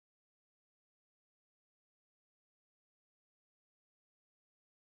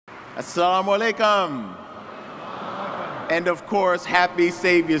Assalamu alaikum. And of course, happy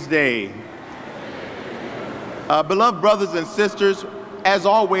Savior's Day. Beloved brothers and sisters, as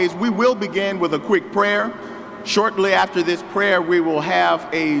always, we will begin with a quick prayer. Shortly after this prayer, we will have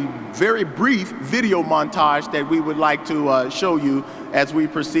a very brief video montage that we would like to show you as we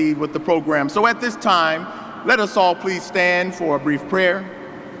proceed with the program. So at this time, let us all please stand for a brief prayer.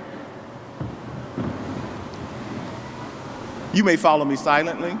 You may follow me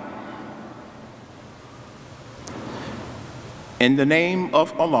silently. In the name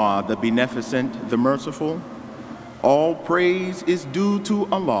of Allah, the Beneficent, the Merciful, all praise is due to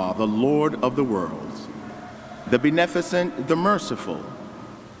Allah, the Lord of the worlds, the Beneficent, the Merciful,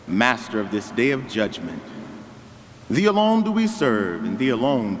 Master of this day of judgment. Thee alone do we serve, and Thee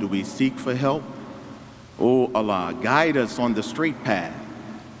alone do we seek for help. O Allah, guide us on the straight path,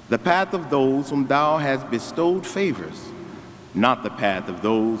 the path of those whom Thou hast bestowed favors, not the path of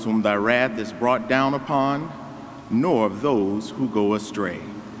those whom Thy wrath is brought down upon, nor of those who go astray.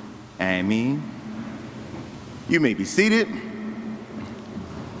 Ameen. You may be seated.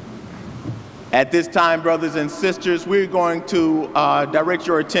 At this time, brothers and sisters, we're going to direct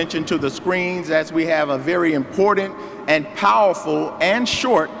your attention to the screens as we have a very important and powerful and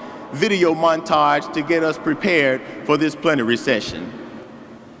short video montage to get us prepared for this plenary session.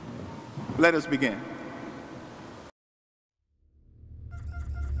 Let us begin.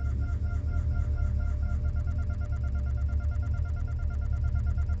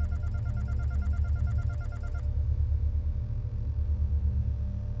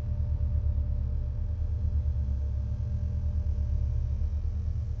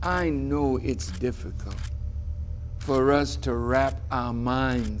 I know it's difficult for us to wrap our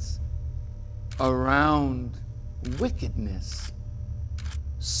minds around wickedness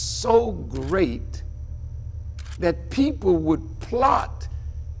so great that people would plot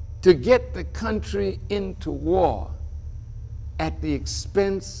to get the country into war at the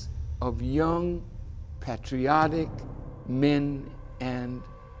expense of young, patriotic men and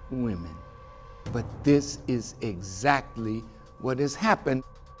women. But this is exactly what has happened.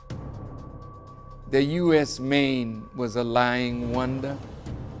 The U.S. Maine was a lying wonder.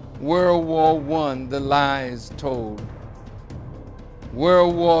 World War I, the lies told.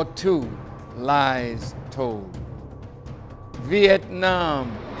 World War II, lies told.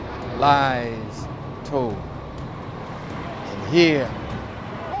 Vietnam, lies told. And here,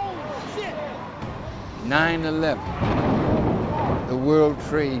 9/11, the World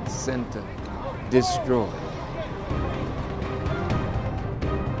Trade Center destroyed.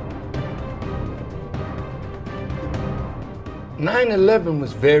 9/11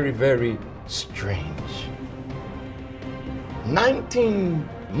 was very, very strange. 19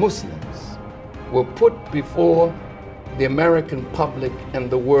 Muslims were put before the American public and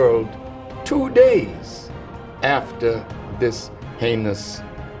the world 2 days after this heinous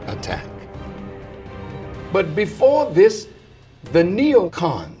attack. But before this, the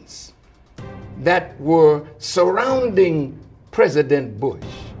neocons that were surrounding President Bush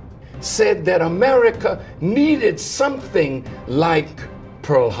said that America needed something like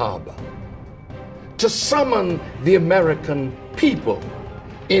Pearl Harbor to summon the American people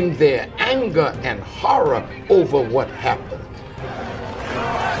in their anger and horror over what happened.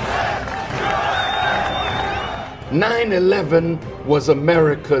 9/11 was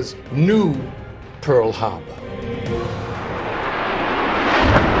America's new Pearl Harbor.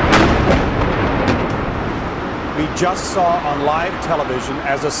 We just saw on live television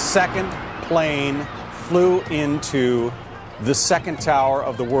as a second plane flew into the second tower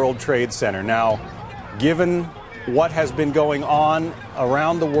of the World Trade Center. Now, given what has been going on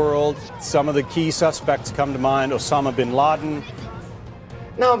around the world, some of the key suspects come to mind: Osama bin Laden.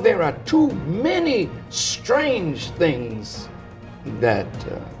 Now, there are too many strange things that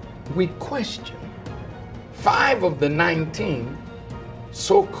we question. 5 of the 19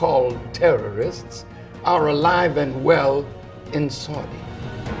 so-called terrorists are alive and well in Saudi.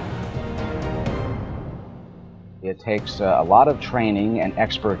 It takes a lot of training and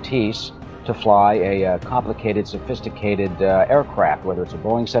expertise to fly a complicated, sophisticated aircraft, whether it's a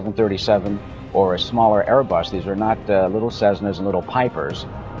Boeing 737 or a smaller Airbus. These are not little Cessnas and little Pipers.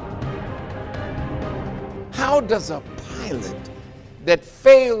 How does a pilot that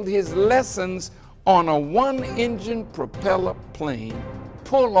failed his lessons on a one-engine propeller plane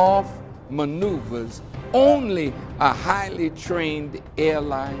pull off maneuvers only a highly trained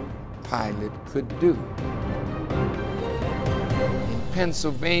airline pilot could do? In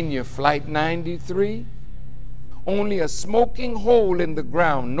Pennsylvania, Flight 93, only a smoking hole in the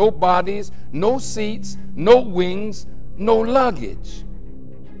ground, no bodies, no seats, no wings, no luggage.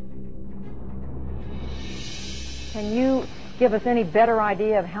 Can you give us any better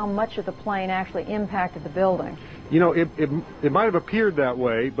idea of how much of the plane actually impacted the building? You know, it might have appeared that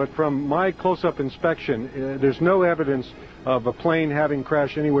way, but from my close-up inspection, there's no evidence of a plane having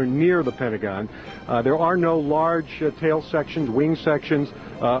crashed anywhere near the Pentagon. There are no large tail sections, wing sections,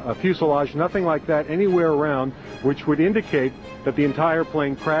 a fuselage, nothing like that anywhere around, which would indicate that the entire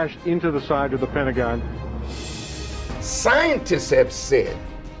plane crashed into the side of the Pentagon. Scientists have said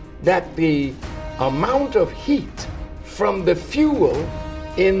that the amount of heat from the fuel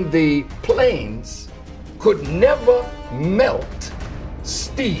in the planes could never melt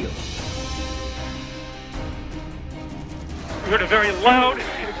steel. We heard a very loud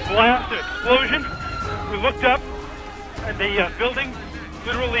blast, an explosion. We looked up, and the building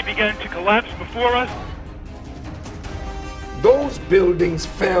literally began to collapse before us. Those buildings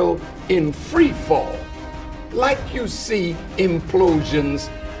fell in free fall, like you see implosions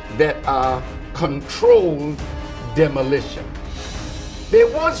that are controlled demolition. There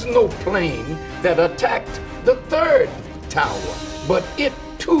was no plane that attacked the third tower, but it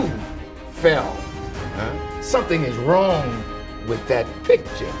too fell. Something is wrong with that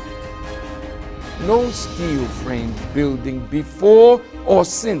picture. No steel frame building before or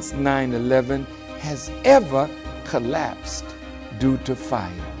since 9/11 has ever collapsed due to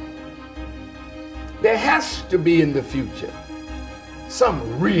fire. There has to be in the future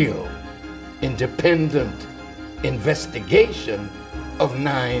some real independent investigation of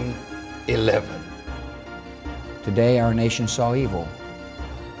 9/11. Today our nation saw evil,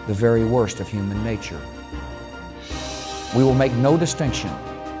 the very worst of human nature. We will make no distinction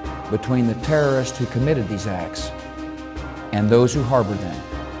between the terrorists who committed these acts and those who harbored them.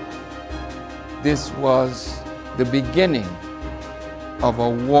 This was the beginning of a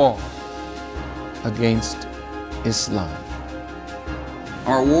war against Islam.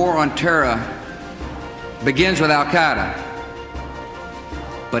 Our war on terror begins with Al-Qaeda,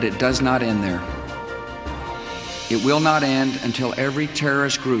 but it does not end there. It will not end until every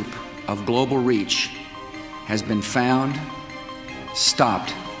terrorist group of global reach has been found,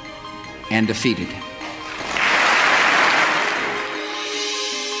 stopped, and defeated.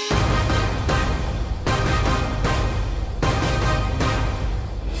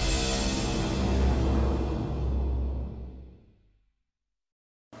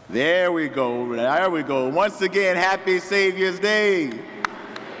 There we go. There we go. Once again, happy Savior's Day.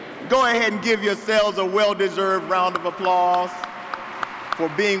 Go ahead and give yourselves a well-deserved round of applause for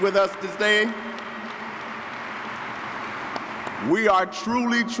being with us today. We are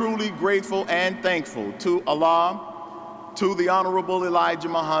truly, truly grateful and thankful to Allah, to the Honorable Elijah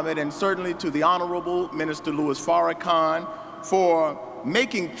Muhammad, and certainly to the Honorable Minister Louis Farrakhan for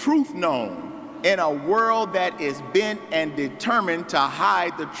making truth known in a world that is bent and determined to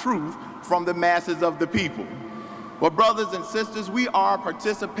hide the truth from the masses of the people. Well, brothers and sisters, we are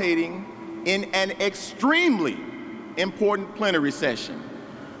participating in an extremely important plenary session,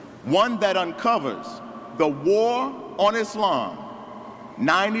 one that uncovers the war on Islam,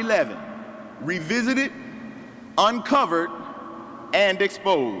 9/11, revisited, uncovered, and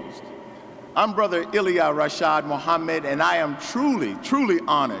exposed. I'm Brother Ilya Rashad Muhammad, and I am truly, truly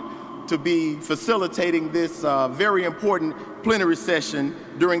honored to be facilitating this very important plenary session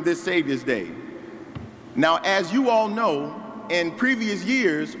during this Savior's Day. Now, as you all know, in previous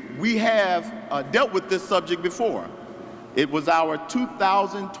years, we have dealt with this subject before. It was our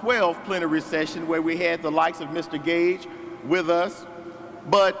 2012 plenary session where we had the likes of Mr. Gage with us.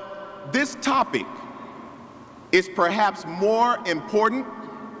 But this topic is perhaps more important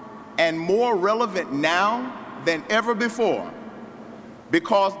and more relevant now than ever before,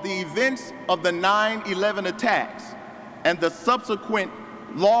 because the events of the 9/11 attacks and the subsequent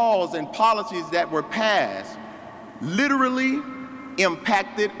laws and policies that were passed literally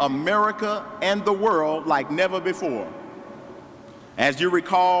impacted America and the world like never before. As you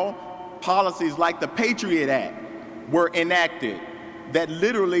recall, policies like the Patriot Act were enacted that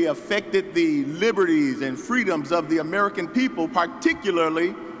literally affected the liberties and freedoms of the American people,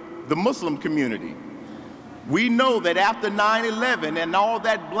 particularly the Muslim community. We know that after 9/11 and all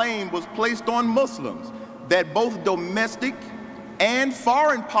that blame was placed on Muslims, that both domestic and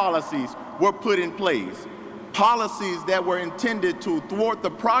foreign policies were put in place, policies that were intended to thwart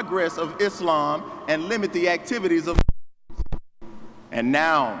the progress of Islam and limit the activities of. And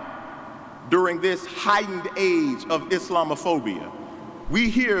now, during this heightened age of Islamophobia, we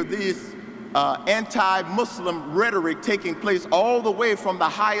hear this anti-Muslim rhetoric taking place all the way from the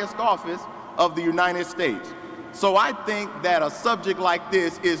highest office of the United States. So I think that a subject like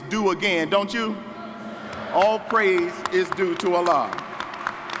this is due again, don't you? All praise is due to Allah.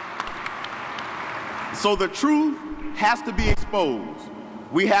 So the truth has to be exposed.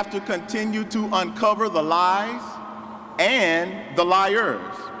 We have to continue to uncover the lies and the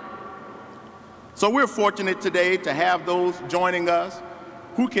liars. So we're fortunate today to have those joining us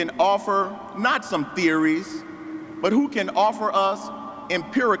who can offer not some theories, but who can offer us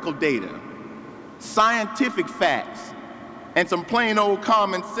empirical data, scientific facts, and some plain old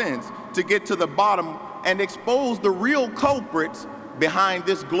common sense to get to the bottom and expose the real culprits behind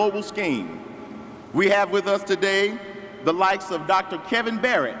this global scheme. We have with us today the likes of Dr. Kevin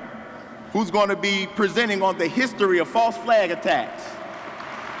Barrett, who's going to be presenting on the history of false flag attacks.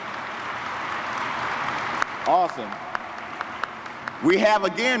 Awesome. We have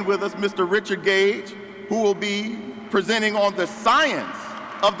again with us Mr. Richard Gage, who will be presenting on the science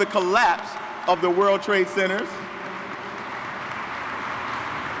of the collapse of the World Trade Centers.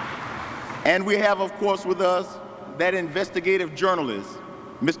 And we have, of course, with us that investigative journalist,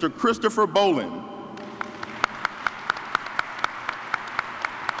 Mr. Christopher Boland.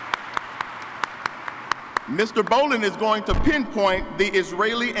 Mr. Boland is going to pinpoint the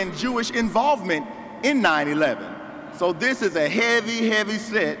Israeli and Jewish involvement in 9/11. So this is a heavy, heavy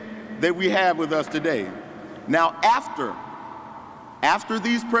set that we have with us today. Now, after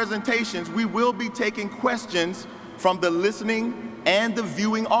these presentations, we will be taking questions from the listening and the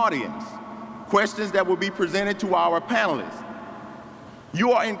viewing audience, questions that will be presented to our panelists.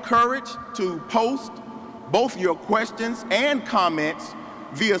 You are encouraged to post both your questions and comments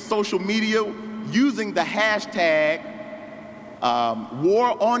via social media using the hashtag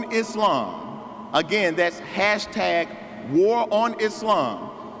War on Islam. Again, that's hashtag War on Islam.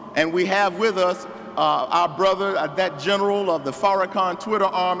 And we have with us our brother, that general of the Farrakhan Twitter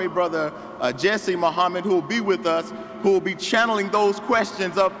army, brother Jesse Muhammad, who will be with us, who will be channeling those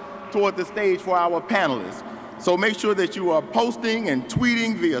questions up toward the stage for our panelists. So make sure that you are posting and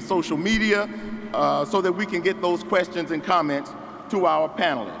tweeting via social media so that we can get those questions and comments to our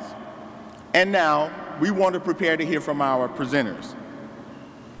panelists. And now, we want to prepare to hear from our presenters.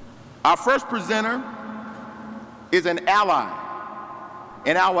 Our first presenter is an ally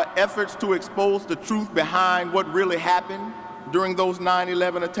in our efforts to expose the truth behind what really happened during those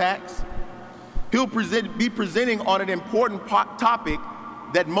 9/11 attacks. He'll be presenting on an important topic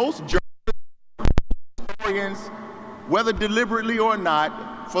that most journalists, historians, whether deliberately or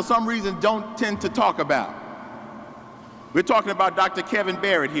not, for some reason don't tend to talk about. We're talking about Dr. Kevin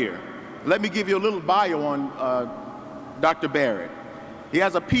Barrett here. Let me give you a little bio on Dr. Barrett. He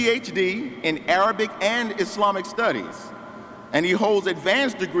has a PhD in Arabic and Islamic studies, and he holds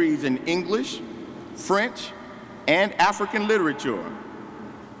advanced degrees in English, French, and African literature.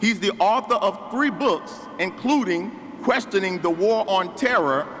 He's the author of 3 books, including Questioning the War on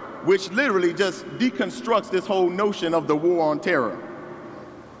Terror, which literally just deconstructs this whole notion of the war on terror.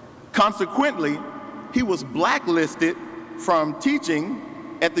 Consequently, he was blacklisted from teaching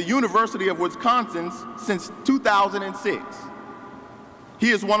at the University of Wisconsin since 2006. He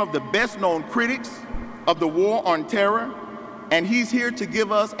is one of the best-known critics of the war on terror, and he's here to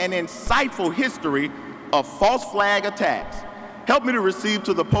give us an insightful history of false flag attacks. Help me to receive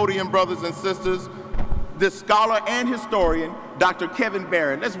to the podium, brothers and sisters, this scholar and historian, Dr. Kevin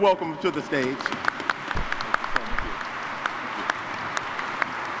Barrett. Let's welcome him to the stage.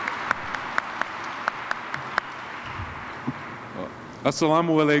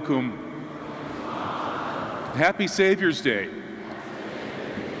 Assalamu alaikum. Happy Savior's Day.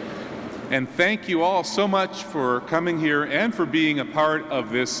 And thank you all so much for coming here and for being a part of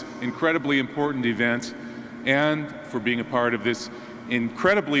this incredibly important event and for being a part of this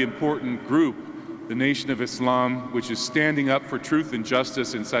incredibly important group, the Nation of Islam, which is standing up for truth and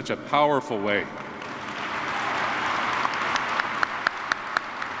justice in such a powerful way.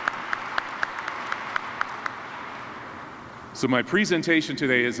 So my presentation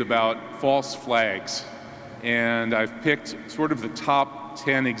today is about false flags, and I've picked sort of the top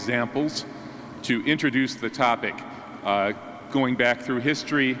 10 examples to introduce the topic, going back through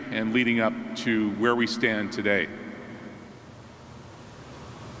history and leading up to where we stand today.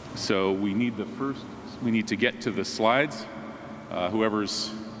 So we need to get to the slides.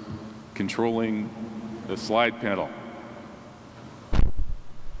 Whoever's controlling the slide panel.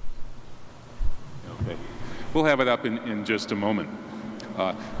 Okay. We'll have it up in just a moment.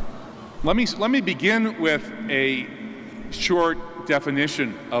 Let me begin with a short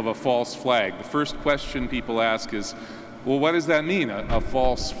definition of a false flag. The first question people ask is, well, what does that mean, a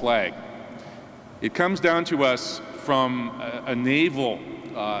false flag? It comes down to us from a naval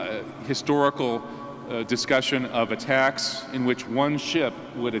historical discussion of attacks in which one ship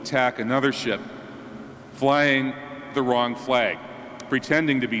would attack another ship flying the wrong flag,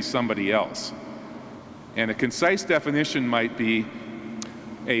 pretending to be somebody else. And a concise definition might be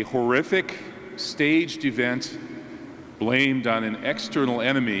a horrific staged event blamed on an external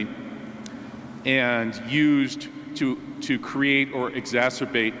enemy and used to create or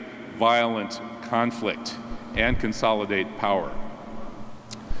exacerbate violent conflict and consolidate power.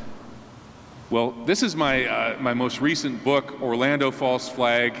 Well, this is my most recent book, Orlando False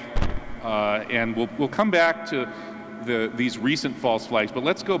Flag, and we'll come back to these recent false flags, but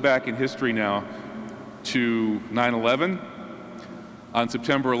let's go back in history now to 9/11. On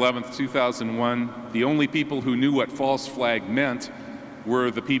September 11th, 2001, the only people who knew what false flag meant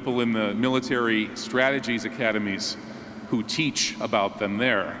were the people in the military strategies academies who teach about them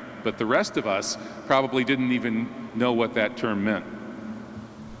there. But the rest of us probably didn't even know what that term meant.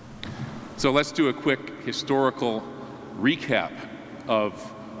 So let's do a quick historical recap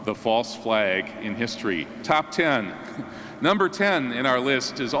of the false flag in history. Top 10. Number 10 in our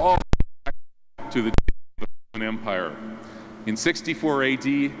list is all to the Roman Empire. In 64 AD,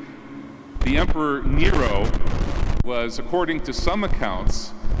 the Emperor Nero was, according to some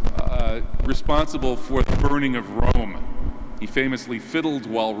accounts, responsible for the burning of Rome. He famously fiddled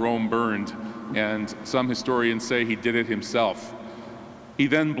while Rome burned, and some historians say he did it himself. He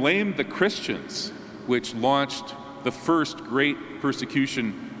then blamed the Christians, which launched the first great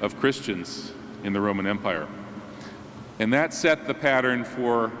persecution of Christians in the Roman Empire. And that set the pattern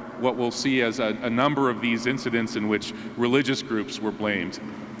for what we'll see as a number of these incidents in which religious groups were blamed.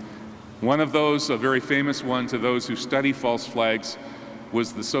 One of those, a very famous one to those who study false flags,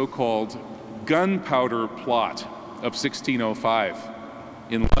 was the so-called gunpowder plot of 1605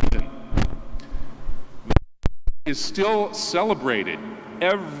 in London. It is still celebrated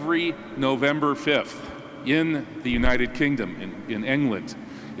every November 5th in the United Kingdom, in England.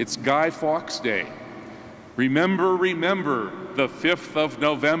 It's Guy Fawkes Day. Remember, remember the 5th of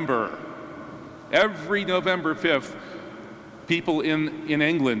November. Every November 5th, people in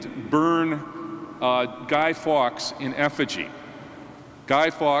England burn Guy Fawkes in effigy. Guy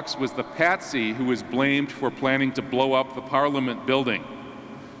Fawkes was the patsy who was blamed for planning to blow up the Parliament building.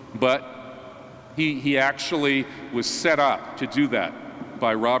 But he actually was set up to do that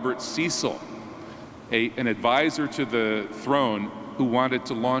by Robert Cecil, an advisor to the throne who wanted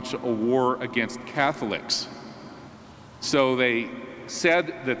to launch a war against Catholics. So they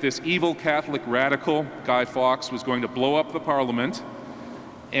said that this evil Catholic radical, Guy Fawkes, was going to blow up the Parliament,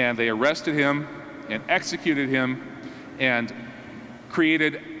 and they arrested him and executed him and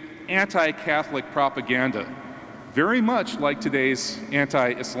created anti-Catholic propaganda, very much like today's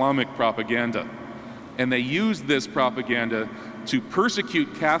anti-Islamic propaganda. And they used this propaganda to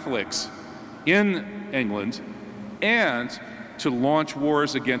persecute Catholics in England and to launch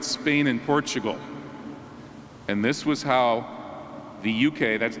wars against Spain and Portugal. And this was how the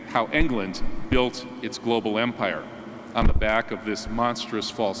UK, that's how England built its global empire, on the back of this monstrous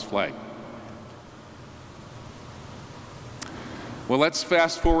false flag. Well, let's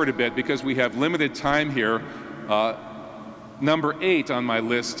fast forward a bit because we have limited time here. Number 8 on my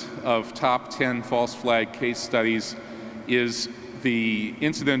list of top 10 false flag case studies is the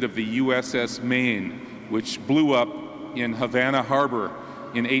incident of the USS Maine, which blew up in Havana Harbor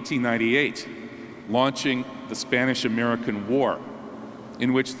in 1898, launching the Spanish-American War,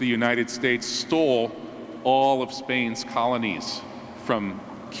 in which the United States stole all of Spain's colonies from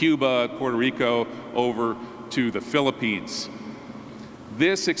Cuba, Puerto Rico, over to the Philippines.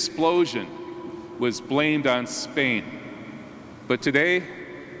 This explosion was blamed on Spain, but today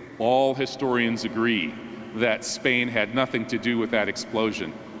all historians agree that Spain had nothing to do with that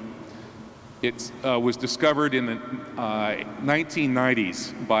explosion. It was discovered in the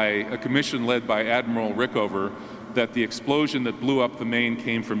 1990s by a commission led by Admiral Rickover that the explosion that blew up the Maine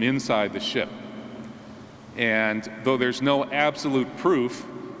came from inside the ship. And though there's no absolute proof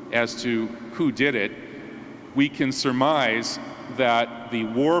as to who did it, we can surmise that the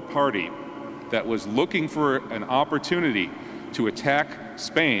war party that was looking for an opportunity to attack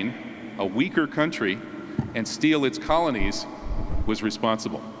Spain, a weaker country, and steal its colonies, was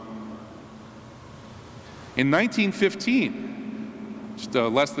responsible. In 1915, just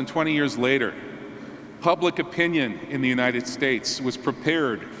less than 20 years later, public opinion in the United States was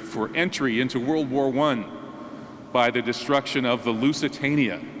prepared for entry into World War I by the destruction of the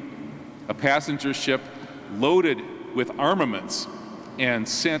Lusitania, a passenger ship loaded with armaments and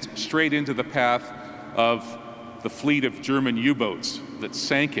sent straight into the path of the fleet of German U-boats that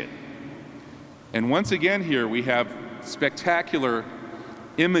sank it. And once again here we have spectacular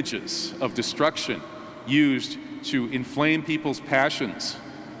images of destruction used to inflame people's passions,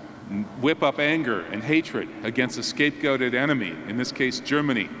 whip up anger and hatred against a scapegoated enemy, in this case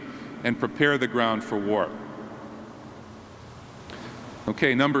Germany, and prepare the ground for war.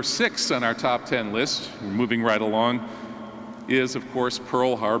 Okay, number 6 on our top 10 list, we're moving right along, is of course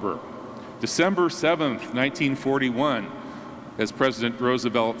Pearl Harbor. December 7th, 1941, as President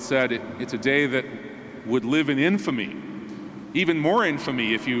Roosevelt said, it's a day that would live in infamy. Even more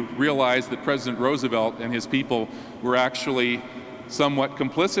infamy if you realize that President Roosevelt and his people were actually somewhat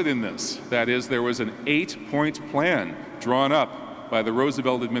complicit in this. That is, there was an 8-point plan drawn up by the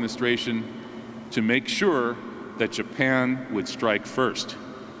Roosevelt administration to make sure that Japan would strike first.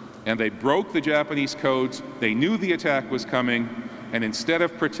 And they broke the Japanese codes. They knew the attack was coming, and instead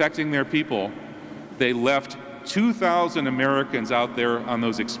of protecting their people, they left 2,000 Americans out there on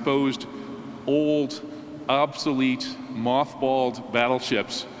those exposed, old, obsolete, mothballed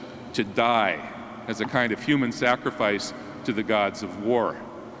battleships to die as a kind of human sacrifice to the gods of war.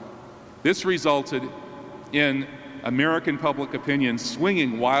 This resulted in American public opinion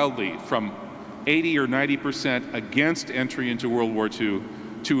swinging wildly from 80 or 90% against entry into World War II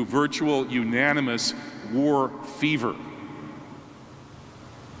to virtual unanimous war fever.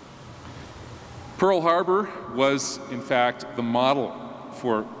 Pearl Harbor was, in fact, the model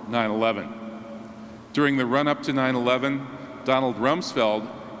for 9/11. During the run-up to 9/11, Donald Rumsfeld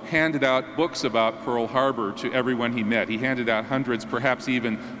handed out books about Pearl Harbor to everyone he met. He handed out hundreds, perhaps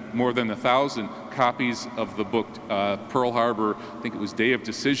even more than 1,000 copies of the book Pearl Harbor, I think it was Day of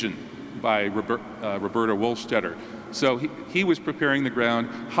Decision, by Roberta Wohlstetter. So he was preparing the ground.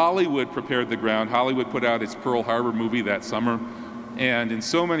 Hollywood prepared the ground. Hollywood put out its Pearl Harbor movie that summer. And in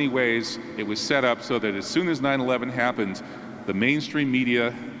so many ways, it was set up so that as soon as 9/11 happened, the mainstream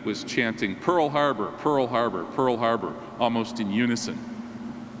media was chanting Pearl Harbor, Pearl Harbor, Pearl Harbor, almost in unison.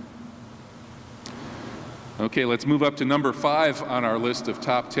 Okay, let's move up to number 5 on our list of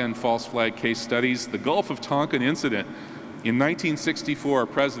top 10 false flag case studies, the Gulf of Tonkin incident. In 1964,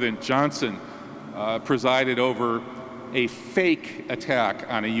 President Johnson presided over a fake attack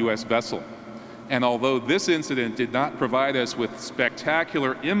on a U.S. vessel. And although this incident did not provide us with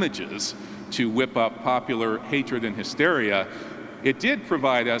spectacular images to whip up popular hatred and hysteria, it did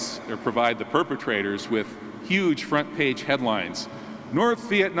provide us, or provide the perpetrators, with huge front-page headlines. North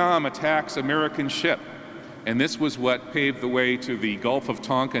Vietnam attacks American ship. And this was what paved the way to the Gulf of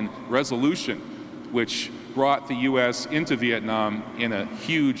Tonkin resolution, which brought the U.S. into Vietnam in a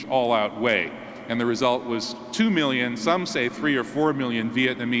huge all-out way. And the result was 2 million, some say 3 or 4 million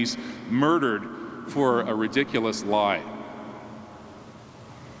Vietnamese murdered for a ridiculous lie.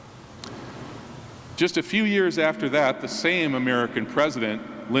 Just a few years after that, the same American president,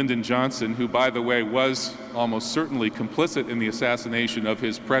 Lyndon Johnson, who, by the way, was almost certainly complicit in the assassination of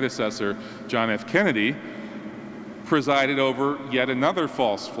his predecessor, John F. Kennedy, presided over yet another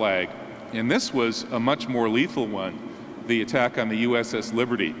false flag. And this was a much more lethal one, the attack on the USS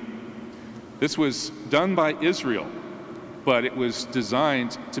Liberty. This was done by Israel, but it was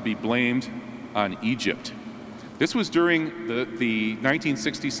designed to be blamed on Egypt. This was during the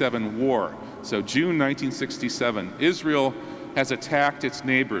 1967 war. So June 1967, Israel has attacked its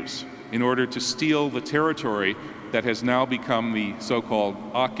neighbors in order to steal the territory that has now become the so-called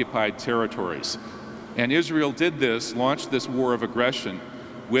occupied territories. And Israel did this, launched this war of aggression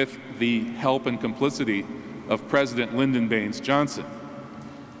with the help and complicity of President Lyndon Baines Johnson.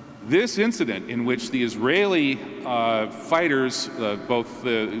 This incident, in which the Israeli fighters,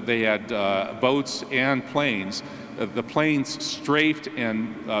 they had boats and planes, the planes strafed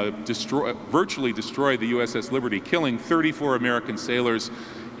and virtually destroyed the USS Liberty, killing 34 American sailors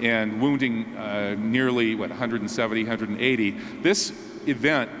and wounding nearly, 170, 180. This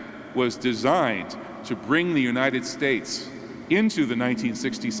event was designed to bring the United States into the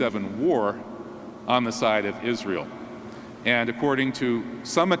 1967 war on the side of Israel. And according to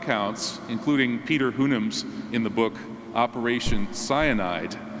some accounts, including Peter Hunem's in the book Operation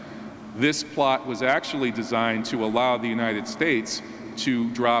Cyanide, this plot was actually designed to allow the United States to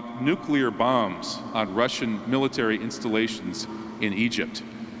drop nuclear bombs on Russian military installations in Egypt.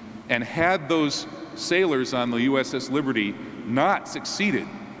 And had those sailors on the USS Liberty not succeeded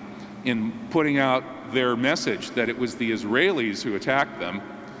in putting out their message that it was the Israelis who attacked them,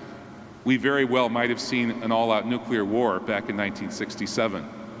 we very well might have seen an all-out nuclear war back in 1967.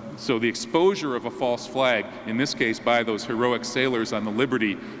 So the exposure of a false flag, in this case by those heroic sailors on the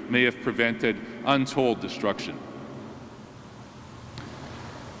Liberty, may have prevented untold destruction.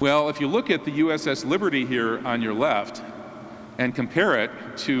 Well, if you look at the USS Liberty here on your left and compare it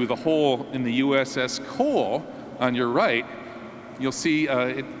to the hole in the USS Cole on your right, you'll see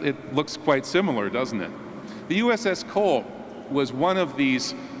it looks quite similar, doesn't it? The USS Cole was one of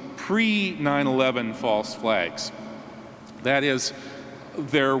these pre-9/11 false flags. That is,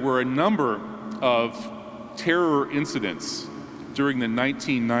 there were a number of terror incidents during the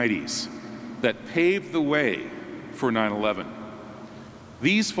 1990s that paved the way for 9/11.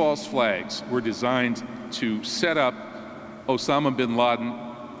 These false flags were designed to set up Osama bin Laden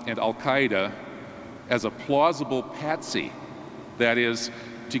and Al-Qaeda as a plausible patsy. That is,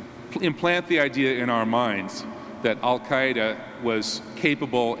 to implant the idea in our minds that Al-Qaeda was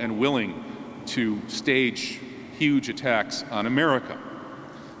capable and willing to stage huge attacks on America.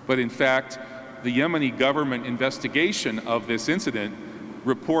 But in fact, the Yemeni government investigation of this incident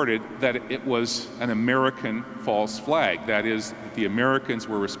reported that it was an American false flag. That is, that the Americans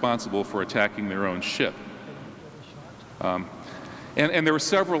were responsible for attacking their own ship. And there were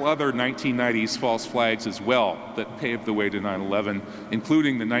several other 1990s false flags as well that paved the way to 9/11,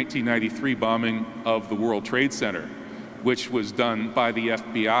 including the 1993 bombing of the World Trade Center, which was done by the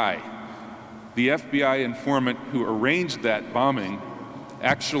FBI. The FBI informant who arranged that bombing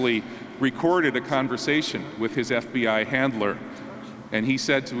actually recorded a conversation with his FBI handler, and he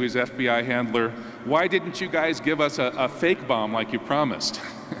said to his FBI handler, "Why didn't you guys give us a fake bomb like you promised?"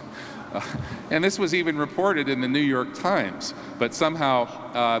 And this was even reported in the New York Times, but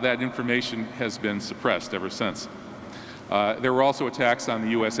somehow that information has been suppressed ever since. There were also attacks on the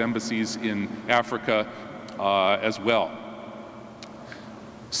U.S. embassies in Africa as well.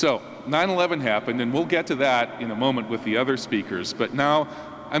 So 9/11 happened, and we'll get to that in a moment with the other speakers, but now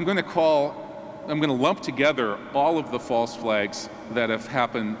I'm going to lump together all of the false flags that have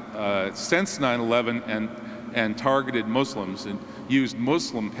happened since 9/11 and targeted Muslims and used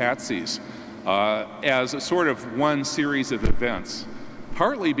Muslim patsies as a sort of one series of events,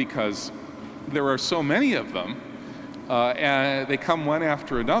 partly because there are so many of them and they come one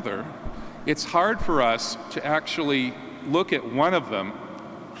after another. It's hard for us to actually look at one of them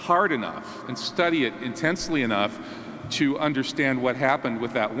hard enough and study it intensely enough to understand what happened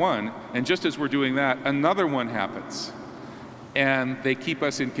with that one. And just as we're doing that, another one happens, and they keep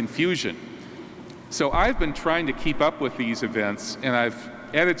us in confusion. So I've been trying to keep up with these events, and I've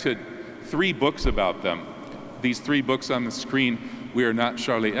edited 3 books about them. These 3 books on the screen: We Are Not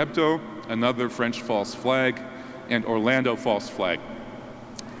Charlie Hebdo, Another French False Flag, and Orlando False Flag.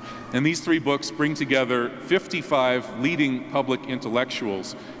 And these 3 books bring together 55 leading public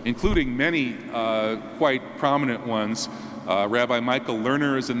intellectuals, including many quite prominent ones. Rabbi Michael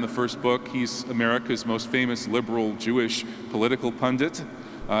Lerner is in the first book. He's America's most famous liberal Jewish political pundit,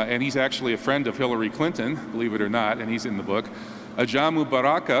 and he's actually a friend of Hillary Clinton, believe it or not, and he's in the book. Ajamu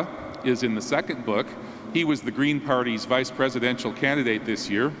Baraka is in the second book. He was the Green Party's vice presidential candidate this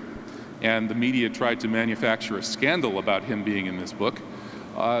year, and the media tried to manufacture a scandal about him being in this book.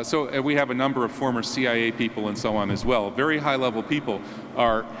 So we have a number of former CIA people and so on as well. Very high-level people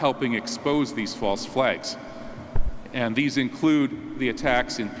are helping expose these false flags. And these include the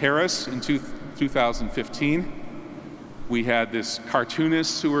attacks in Paris in 2015. We had this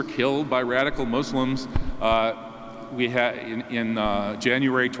cartoonists who were killed by radical Muslims we had in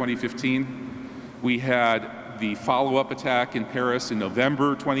January 2015. We had the follow-up attack in Paris in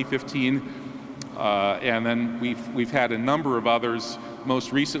November 2015. And then we've had a number of others,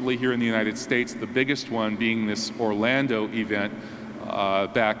 most recently here in the United States, the biggest one being this Orlando event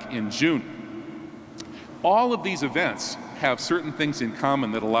back in June. All of these events have certain things in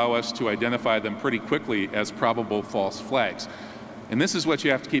common that allow us to identify them pretty quickly as probable false flags. And this is what you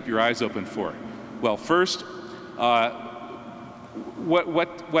have to keep your eyes open for. Well, first,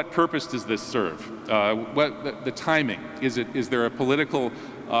 what purpose does this serve? The timing. Is there a political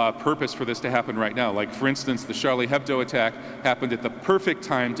purpose for this to happen right now? Like, for instance, the Charlie Hebdo attack happened at the perfect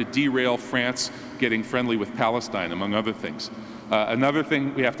time to derail France getting friendly with Palestine, among other things. Another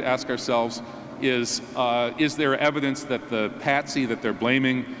thing we have to ask ourselves is there evidence that the patsy that they're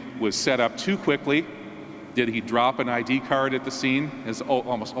blaming was set up too quickly? Did he drop an ID card at the scene, as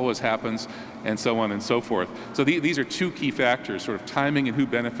almost always happens, and so on and so forth? So these are 2 key factors, sort of timing and who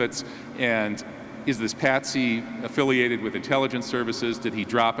benefits, and is this patsy affiliated with intelligence services? Did he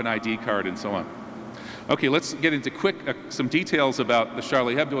drop an ID card, and so on? Okay, let's get into some details about the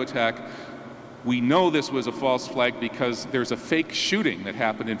Charlie Hebdo attack. We know this was a false flag because there's a fake shooting that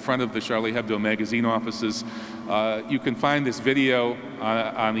happened in front of the Charlie Hebdo magazine offices. You can find this video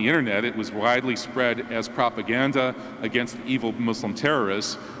on the internet. It was widely spread as propaganda against evil Muslim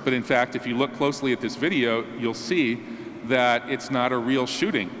terrorists. But in fact, if you look closely at this video, you'll see that it's not a real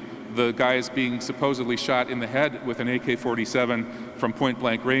shooting. The guy is being supposedly shot in the head with an AK-47 from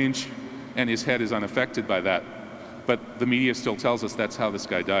point-blank range, and his head is unaffected by that. But the media still tells us that's how this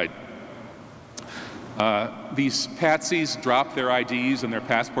guy died. These patsies drop their IDs and their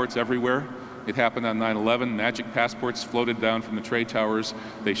passports everywhere. It happened on 9/11. Magic passports floated down from the trade towers.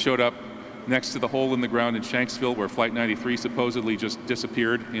 They showed up next to the hole in the ground in Shanksville where Flight 93 supposedly just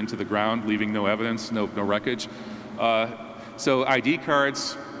disappeared into the ground, leaving no evidence, no wreckage. So ID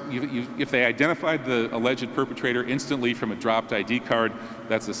cards, if they identified the alleged perpetrator instantly from a dropped ID card,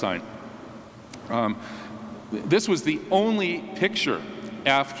 that's a sign. This was the only picture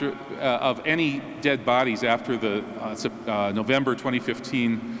after, of any dead bodies after the November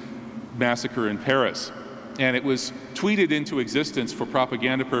 2015 massacre in Paris. And it was tweeted into existence for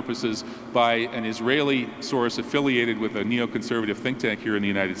propaganda purposes by an Israeli source affiliated with a neoconservative think tank here in the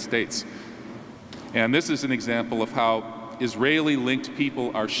United States. And this is an example of how Israeli-linked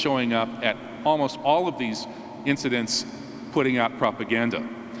people are showing up at almost all of these incidents, putting out propaganda.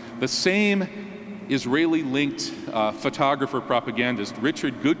 The same Israeli-linked photographer propagandist,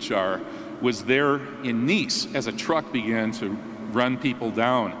 Richard Gutjar, was there in Nice as a truck began to run people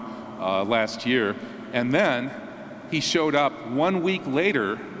down last year. And then he showed up 1 week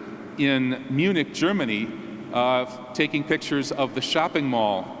later in Munich, Germany, taking pictures of the shopping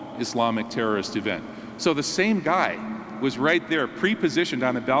mall Islamic terrorist event. So the same guy was right there, pre-positioned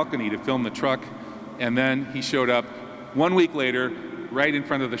on a balcony to film the truck, and then he showed up 1 week later right in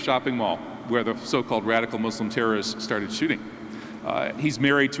front of the shopping mall where the so-called radical Muslim terrorists started shooting. He's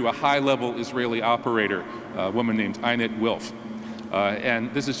married to a high-level Israeli operator, a woman named Einat Wilf.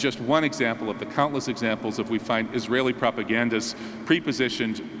 And this is just one example of the countless examples of we find Israeli propagandists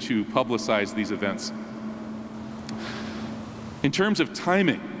pre-positioned to publicize these events. In terms of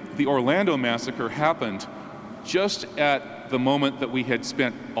timing, the Orlando massacre happened just at the moment that we had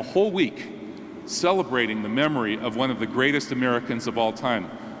spent a whole week celebrating the memory of one of the greatest Americans of all time,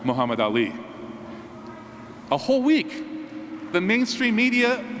 Muhammad Ali. A whole week. The mainstream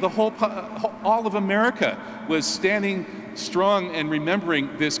media, all of America was standing strong and remembering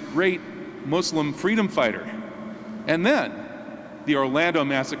this great Muslim freedom fighter. And then the Orlando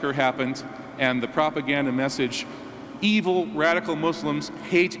massacre happened, and the propaganda message, evil radical Muslims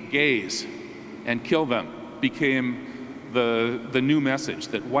hate gays and kill them, became the new message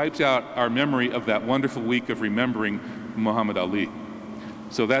that wiped out our memory of that wonderful week of remembering Muhammad Ali.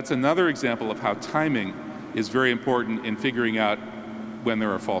 So that's another example of how timing is very important in figuring out when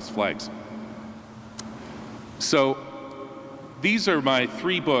there are false flags. So these are my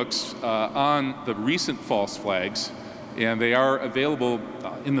 3 books on the recent false flags, and they are available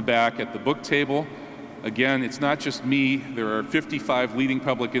in the back at the book table. Again, it's not just me. There are 55 leading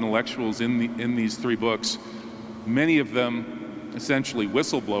public intellectuals in these 3 books, many of them essentially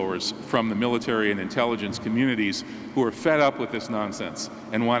whistleblowers from the military and intelligence communities who are fed up with this nonsense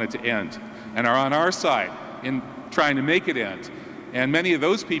and want it to end, and are on our side in trying to make it end. And many of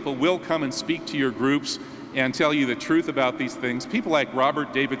those people will come and speak to your groups and tell you the truth about these things. People like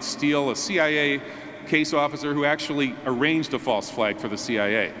Robert David Steele, a CIA case officer who actually arranged a false flag for the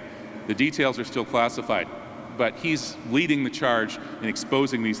CIA. The details are still classified, but he's leading the charge in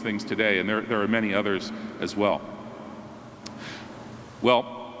exposing these things today, and there are many others as well.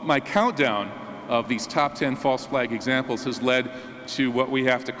 Well, my countdown of these top 10 false flag examples has led to what we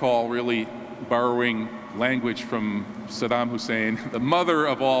have to call, really borrowing language from Saddam Hussein, the mother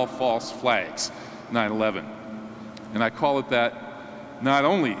of all false flags, 9/11. And I call it that not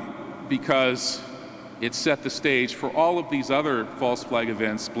only because it set the stage for all of these other false flag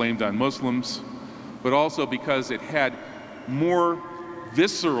events blamed on Muslims, but also because it had more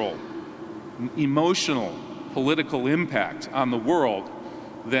visceral, emotional, political impact on the world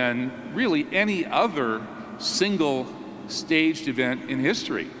than really any other single staged event in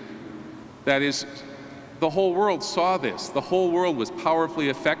history. That is, the whole world saw this. The whole world was powerfully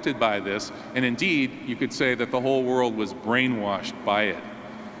affected by this, and indeed, you could say that the whole world was brainwashed by it.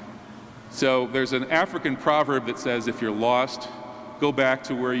 So there's an African proverb that says, if you're lost, go back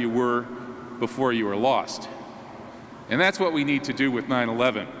to where you were before you were lost. And that's what we need to do with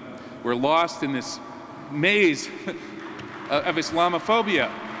 9/11. We're lost in this maze of Islamophobia,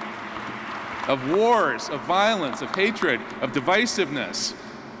 of wars, of violence, of hatred, of divisiveness,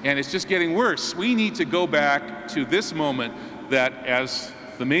 and it's just getting worse. We need to go back to this moment that, as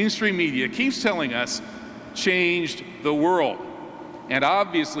the mainstream media keeps telling us, changed the world, and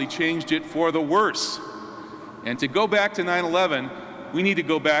obviously changed it for the worse. And to go back to 9/11, we need to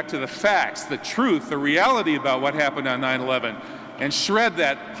go back to the facts, the truth, the reality about what happened on 9/11, and shred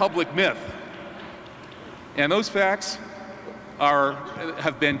that public myth. And those facts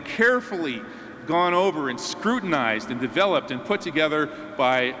have been carefully gone over and scrutinized and developed and put together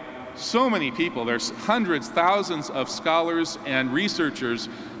by so many people. There's hundreds, thousands of scholars and researchers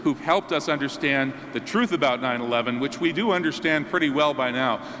who've helped us understand the truth about 9/11, which we do understand pretty well by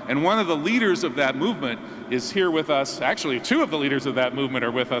now. And one of the leaders of that movement is here with us. Actually, two of the leaders of that movement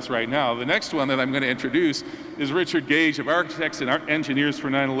are with us right now. The next one that I'm going to introduce is Richard Gage of Architects and Engineers for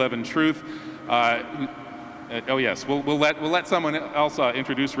 9/11 Truth. Oh yes, we'll let someone else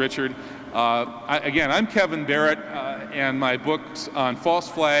introduce Richard. Again, I'm Kevin Barrett, and my books on false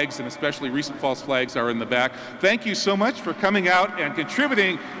flags, and especially recent false flags, are in the back. Thank you so much for coming out and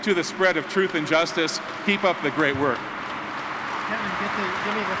contributing to the spread of truth and justice. Keep up the great work. Kevin,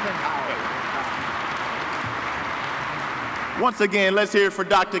 give me the thing. Once again, let's hear it for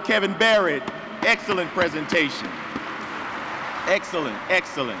Dr. Kevin Barrett. Excellent presentation. Excellent,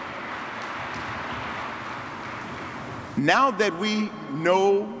 excellent. Now that we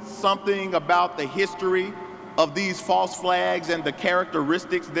know something about the history of these false flags and the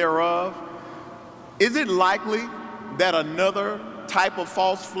characteristics thereof, is it likely that another type of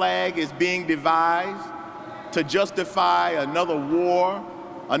false flag is being devised to justify another war,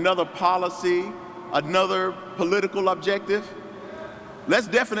 another policy, another political objective? Let's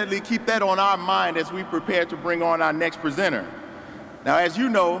definitely keep that on our mind as we prepare to bring on our next presenter. Now, as you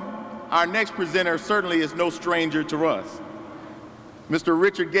know, our next presenter certainly is no stranger to us. Mr.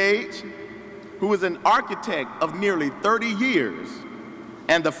 Richard Gage, who is an architect of nearly 30 years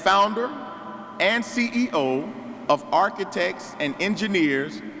and the founder and CEO of Architects and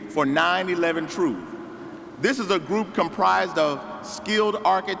Engineers for 9/11 Truth. This is a group comprised of skilled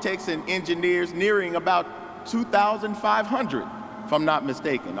architects and engineers nearing about 2,500, if I'm not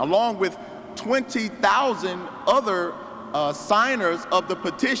mistaken, along with 20,000 other signers of the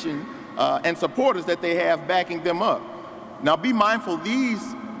petition and supporters that they have backing them up. Now be mindful, these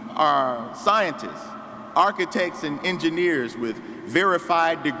are scientists, architects and engineers with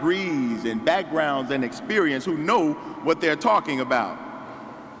verified degrees and backgrounds and experience who know what they're talking about.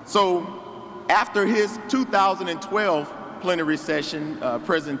 So after his 2012 plenary session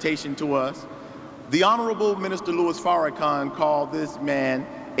presentation to us, the Honorable Minister Louis Farrakhan called this man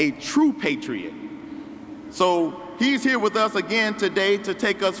a true patriot. So he's here with us again today to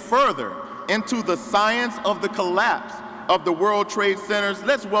take us further into the science of the collapse of the World Trade Centers.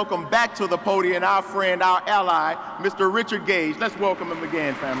 Let's welcome back to the podium our friend, our ally, Mr. Richard Gage. Let's welcome him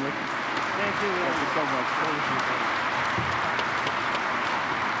again, family. Thank you. Thank you so much.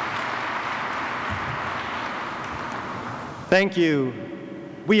 Thank you.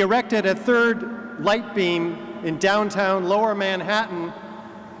 We erected a third light beam in downtown Lower Manhattan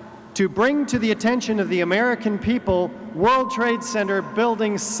to bring to the attention of the American people World Trade Center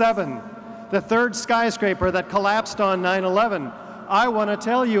Building 7, the third skyscraper that collapsed on 9/11. I want to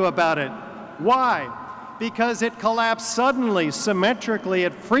tell you about it. Why? Because it collapsed suddenly, symmetrically,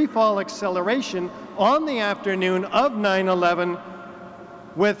 at free-fall acceleration on the afternoon of 9/11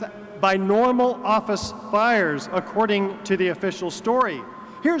 by normal office fires, according to the official story.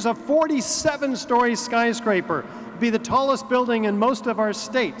 Here's a 47-story skyscraper, be the tallest building in most of our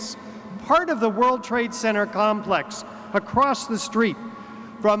states, part of the World Trade Center complex, across the street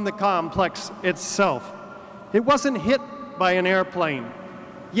from the complex itself. It wasn't hit by an airplane.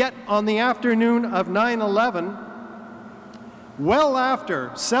 Yet on the afternoon of 9/11, well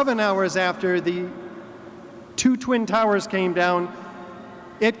after, 7 hours after the two Twin Towers came down,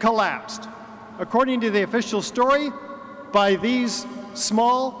 it collapsed, according to the official story, by these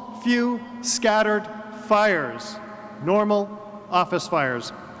small, few, scattered fires, normal office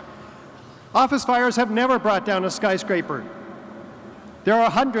fires. Office fires have never brought down a skyscraper. There are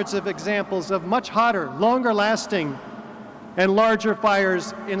hundreds of examples of much hotter, longer lasting, and larger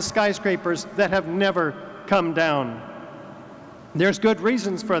fires in skyscrapers that have never come down. There's good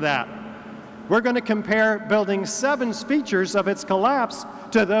reasons for that. We're going to compare Building 7's features of its collapse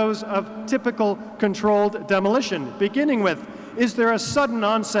to those of typical controlled demolition, beginning with, is there a sudden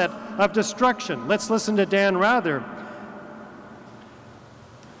onset of destruction? Let's listen to Dan Rather.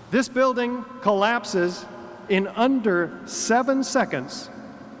 This building collapses in under 7 seconds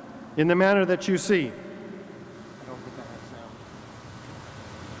in the manner that you see.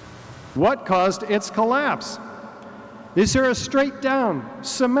 What caused its collapse? Is there a straight down,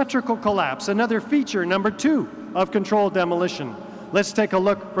 symmetrical collapse? Another feature, number 2, of controlled demolition. Let's take a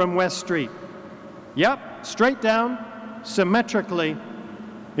look from West Street. Yep, straight down, symmetrically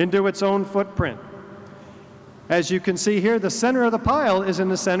into its own footprint. As you can see here, the center of the pile is in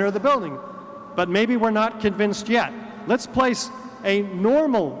the center of the building. But maybe we're not convinced yet. Let's place a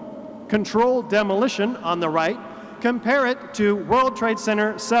normal controlled demolition on the right, compare it to World Trade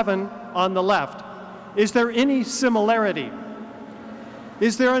Center 7 on the left. Is there any similarity?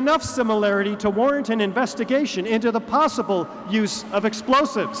 Is there enough similarity to warrant an investigation into the possible use of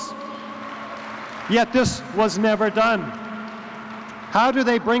explosives? Yet this was never done. How do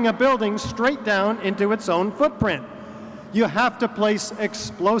they bring a building straight down into its own footprint? You have to place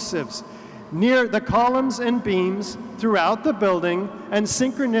explosives near the columns and beams throughout the building and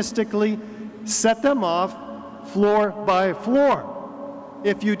synchronistically set them off floor by floor.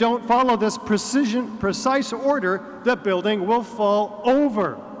 If you don't follow this precise order, the building will fall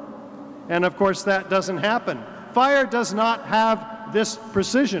over. And of course, that doesn't happen. Fire does not have this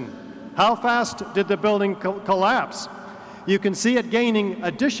precision. How fast did the building collapse? You can see it gaining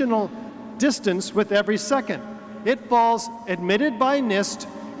additional distance with every second. It falls, admitted by NIST,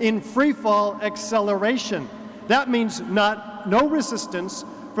 in free fall acceleration. That means no resistance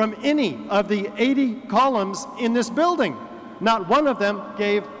from any of the 80 columns in this building. Not one of them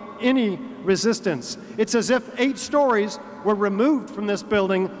gave any resistance. It's as if 8 stories were removed from this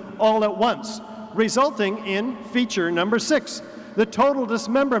building all at once, resulting in feature number 6, the total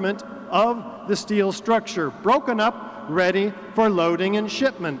dismemberment of the steel structure, broken up, ready for loading and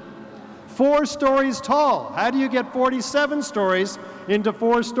shipment. 4 stories tall. How do you get 47 stories into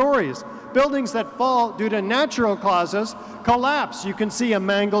 4 stories? Buildings that fall due to natural causes collapse. You can see a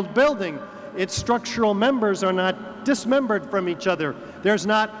mangled building. Its structural members are not dismembered from each other.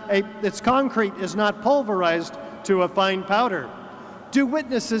 Its concrete is not pulverized to a fine powder. Do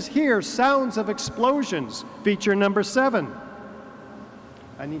witnesses hear sounds of explosions? Feature number 7.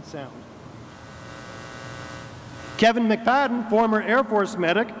 I need sound. Kevin McFadden, former Air Force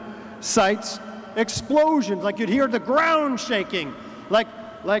medic, cites explosions, like you'd hear the ground shaking, like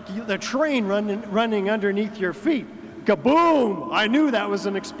the train running underneath your feet. Kaboom! I knew that was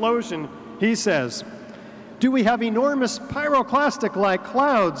an explosion, he says. Do we have enormous pyroclastic-like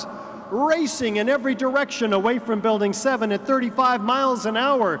clouds racing in every direction away from Building 7 at 35 miles an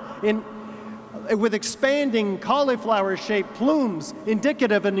hour with expanding cauliflower-shaped plumes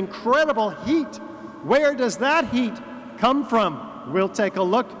indicative of incredible heat? Where does that heat come from? We'll take a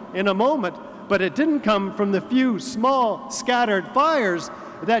look in a moment, but it didn't come from the few small scattered fires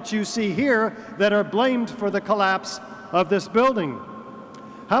that you see here that are blamed for the collapse of this building.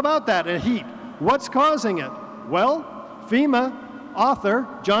 How about that, heat? What's causing it? Well, FEMA author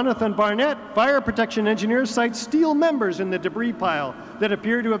Jonathan Barnett, fire protection engineer, cites steel members in the debris pile that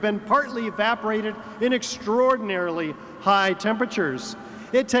appear to have been partly evaporated in extraordinarily high temperatures.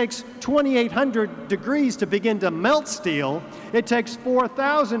 It takes 2,800 degrees to begin to melt steel. It takes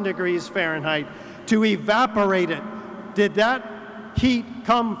 4,000 degrees Fahrenheit to evaporate it. Did that heat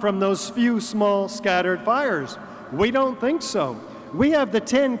come from those few small scattered fires? We don't think so. We have the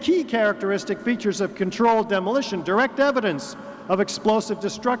 10 key characteristic features of controlled demolition, direct evidence of explosive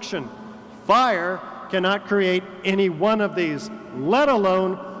destruction. Fire cannot create any one of these, let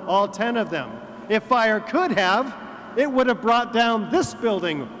alone all 10 of them. If fire could have, it would have brought down this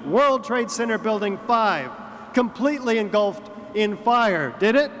building, World Trade Center Building 5, completely engulfed in fire.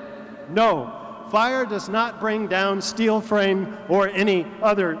 Did it? No. Fire does not bring down steel frame or any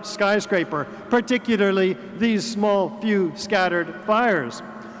other skyscraper, particularly these small few scattered fires.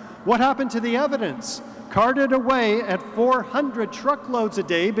 What happened to the evidence? Carted away at 400 truckloads a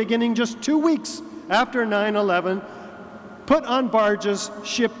day beginning just 2 weeks after 9/11, put on barges,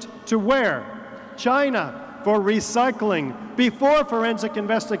 shipped to where? China, for recycling, before forensic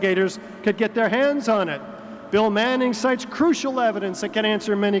investigators could get their hands on it. Bill Manning cites crucial evidence that can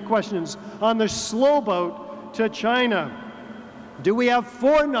answer many questions on the slow boat to China. Do we have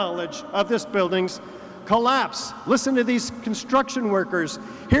foreknowledge of this building's collapse? Listen to these construction workers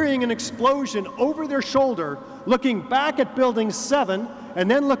hearing an explosion over their shoulder, looking back at Building 7, and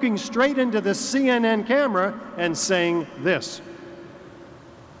then looking straight into the CNN camera and saying this.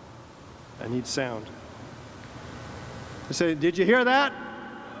 I need sound. I say, did you hear that?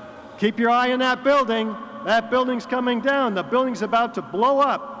 Keep your eye on that building. That building's coming down. The building's about to blow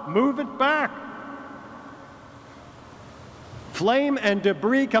up. Move it back. Flame and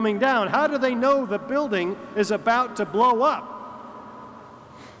debris coming down. How do they know the building is about to blow up?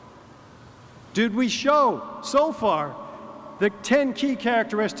 Did we show so far the 10 key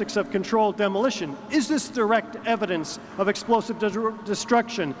characteristics of controlled demolition? Is this direct evidence of explosive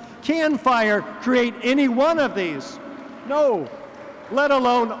destruction? Can fire create any one of these? No, let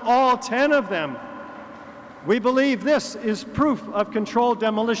alone all 10 of them. We believe this is proof of controlled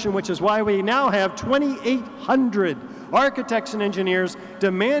demolition, which is why we now have 2,800 architects and engineers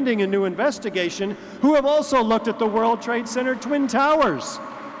demanding a new investigation who have also looked at the World Trade Center Twin Towers.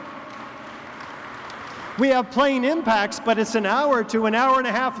 We have plane impacts, but it's an hour to an hour and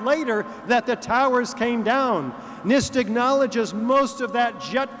a half later that the towers came down. NIST acknowledges most of that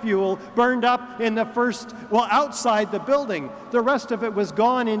jet fuel burned up in the first, well, outside the building. The rest of it was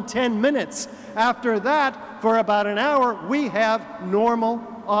gone in 10 minutes. After that, for about an hour, we have normal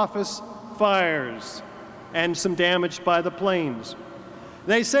office fires and some damage by the planes.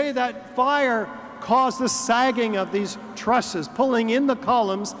 They say that fire caused the sagging of these trusses, pulling in the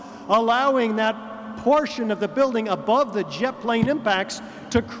columns, allowing that portion of the building above the jet plane impacts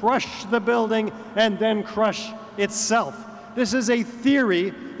to crush the building and then crush itself. This is a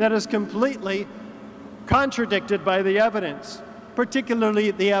theory that is completely contradicted by the evidence,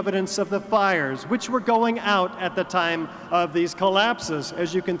 particularly the evidence of the fires, which were going out at the time of these collapses,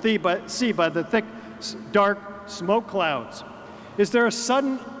 as you can see by the thick, dark smoke clouds. Is there a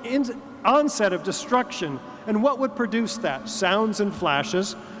sudden onset of destruction? And what would produce that? Sounds and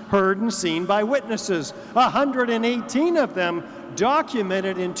flashes heard and seen by witnesses. 118 of them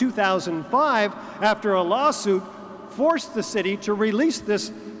documented in 2005 after a lawsuit forced the city to release this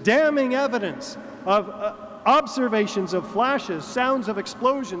damning evidence of observations of flashes, sounds of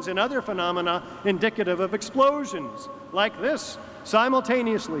explosions, and other phenomena indicative of explosions, like this.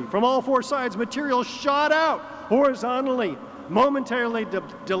 Simultaneously, from all four sides, material shot out horizontally, momentarily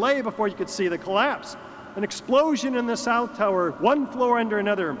delay before you could see the collapse. An explosion in the South Tower, one floor under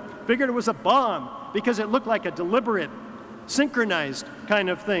another. Figured it was a bomb because it looked like a deliberate, synchronized kind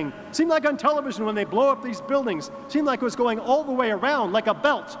of thing. Seemed like on television when they blow up these buildings, seemed like it was going all the way around like a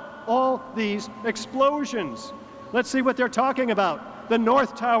belt. All these explosions. Let's see what they're talking about. The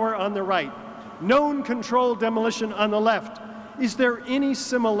North Tower on the right. Known controlled demolition on the left. Is there any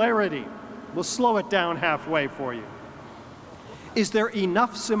similarity? We'll slow it down halfway for you. Is there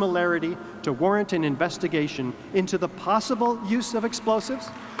enough similarity to warrant an investigation into the possible use of explosives,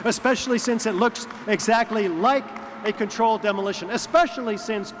 especially since it looks exactly like a controlled demolition, especially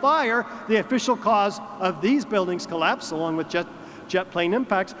since fire, the official cause of these buildings' collapse, along with jet plane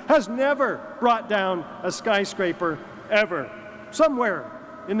impacts, has never brought down a skyscraper ever. Somewhere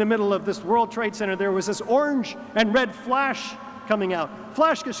in the middle of this World Trade Center, there was this orange and red flash coming out.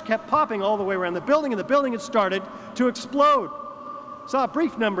 Flash just kept popping all the way around the building, and the building had started to explode. Saw a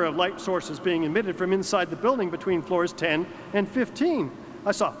brief number of light sources being emitted from inside the building between floors 10 and 15.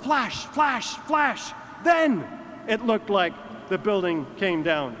 I saw flash, flash, flash. Then it looked like the building came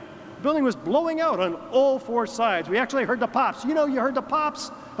down. The building was blowing out on all four sides. We actually heard the pops. You know, you heard the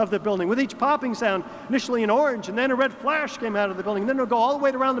pops of the building with each popping sound, initially an orange, and then a red flash came out of the building. Then it would go all the way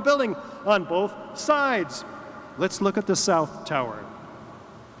around the building on both sides. Let's look at the South Tower.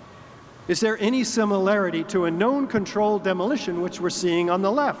 Is there any similarity to a known controlled demolition which we're seeing on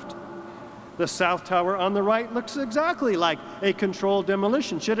the left? The South Tower on the right looks exactly like a controlled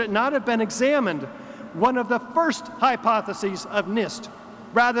demolition. Should it not have been examined? One of the first hypotheses of NIST,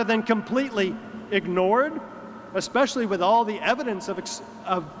 rather than completely ignored, especially with all the evidence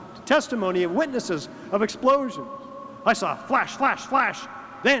of testimony of witnesses of explosions. I saw flash, flash, flash.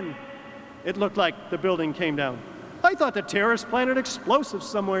 Then it looked like the building came down. I thought the terrorists planted explosives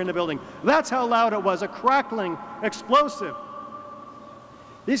somewhere in the building. That's how loud it was, a crackling explosive.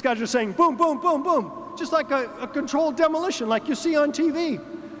 These guys are saying boom, boom, boom, boom, just like a controlled demolition like you see on TV.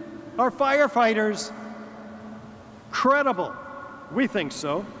 Are firefighters credible? We think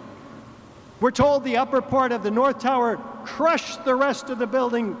so. We're told the upper part of the North Tower crushed the rest of the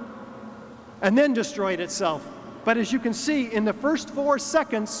building and then destroyed itself. But as you can see, in the first 4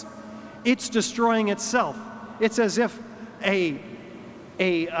 seconds, it's destroying itself. It's as if it's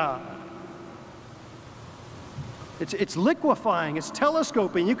liquefying, it's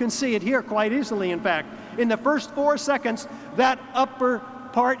telescoping. You can see it here quite easily, in fact. In the first 4 seconds, that upper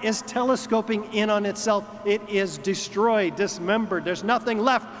part is telescoping in on itself. It is destroyed, dismembered. There's nothing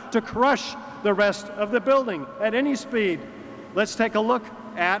left to crush the rest of the building at any speed. Let's take a look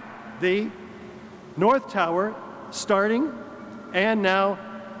at the North Tower starting and now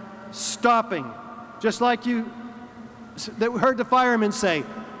stopping. Just like you heard the firemen say,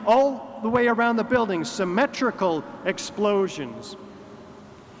 all the way around the building, symmetrical explosions.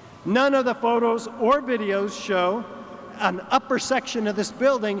 None of the photos or videos show an upper section of this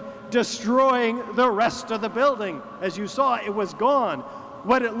building destroying the rest of the building. As you saw, it was gone.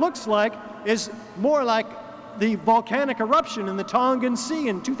 What it looks like is more like the volcanic eruption in the Tongan Sea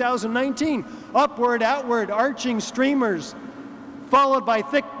in 2019. Upward, outward, arching streamers, followed by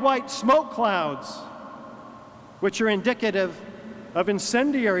thick white smoke clouds, which are indicative of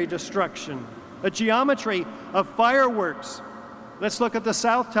incendiary destruction, a geometry of fireworks. Let's look at the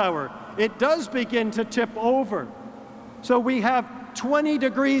South Tower. It does begin to tip over. So we have 20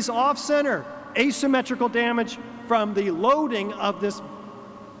 degrees off center asymmetrical damage from the loading of this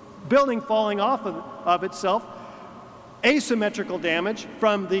building falling off of itself, asymmetrical damage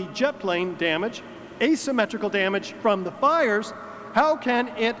from the jet plane damage, asymmetrical damage from the fires. How can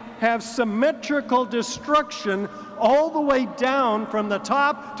it have symmetrical destruction all the way down from the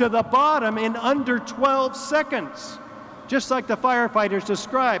top to the bottom in under 12 seconds? Just like the firefighters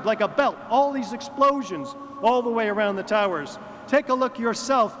described, like a belt, all these explosions all the way around the towers. Take a look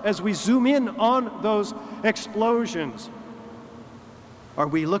yourself as we zoom in on those explosions. Are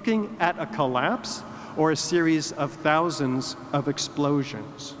we looking at a collapse or a series of thousands of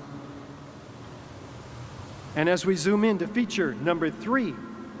explosions? And as we zoom in to feature number 3,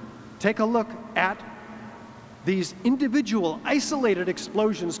 take a look at these individual isolated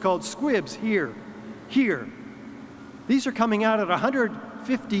explosions called squibs here, here. These are coming out at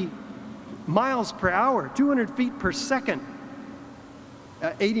 150 miles per hour, 200 feet per second,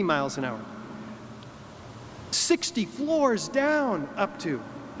 80 miles an hour. 60 floors down up to.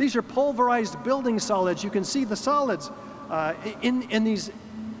 These are pulverized building solids. You can see the solids in these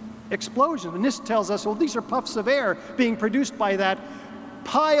explosions. And this tells us, well, these are puffs of air being produced by that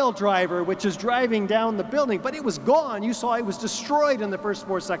pile driver which is driving down the building. But it was gone. You saw it was destroyed in the first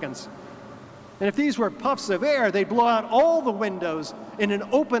 4 seconds. And if these were puffs of air, they'd blow out all the windows in an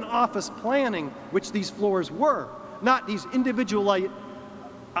open office planning, which these floors were, not these individually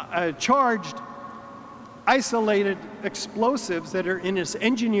charged, isolated explosives that are in this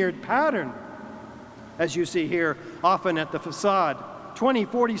engineered pattern, as you see here, often at the facade, 20,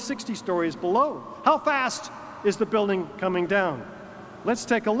 40, 60 stories below. How fast is the building coming down? Let's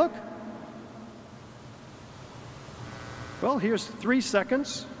take a look. Well, here's 3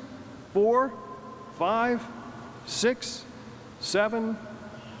 seconds, 4, 5, 6, 7.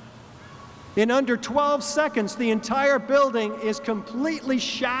 In under 12 seconds, the entire building is completely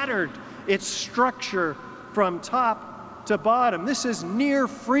shattered, its structure from top to bottom. This is near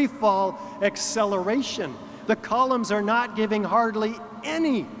free fall acceleration. The columns are not giving hardly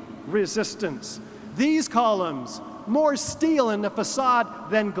any resistance. These columns, more steel in the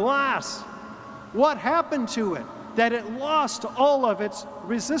facade than glass. What happened to it that it lost all of its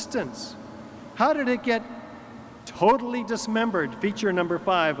resistance? How did it get totally dismembered? Feature number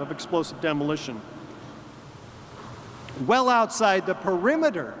 5 of explosive demolition. Well outside the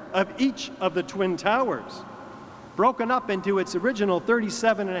perimeter of each of the twin towers, broken up into its original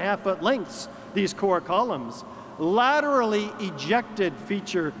 37.5-foot lengths, these core columns, laterally ejected,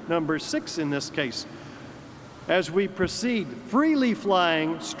 feature number 6 in this case. As we proceed, freely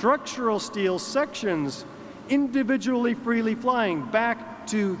flying structural steel sections, individually freely flying, back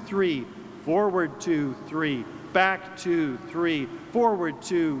 2, 3, forward 2, 3, back 2, 3, forward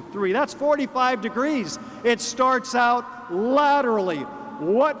 2, 3. That's 45 degrees. It starts out laterally.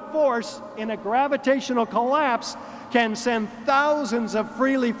 What force in a gravitational collapse can send thousands of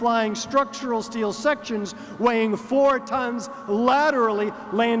freely flying structural steel sections weighing 4 tons laterally,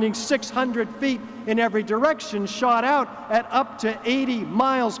 landing 600 feet in every direction, shot out at up to 80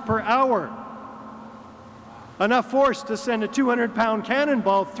 miles per hour? Enough force to send a 200-pound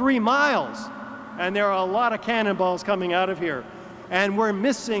cannonball 3 miles. And there are a lot of cannonballs coming out of here. And we're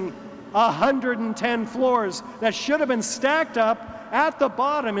missing 110 floors that should have been stacked up at the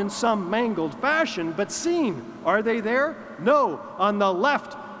bottom in some mangled fashion, but seen. Are they there? No. On the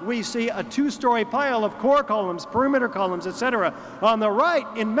left, we see a 2-story pile of core columns, perimeter columns, etc. On the right,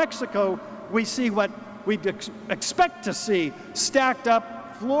 in Mexico, we see what we'd expect to see, stacked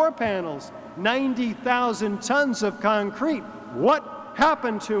up floor panels, 90,000 tons of concrete. What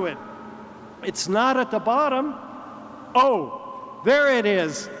happened to it? It's not at the bottom. Oh, there it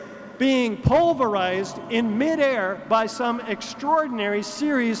is, being pulverized in midair by some extraordinary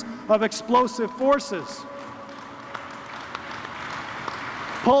series of explosive forces.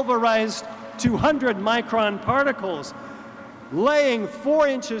 Pulverized 200-micron particles, laying 4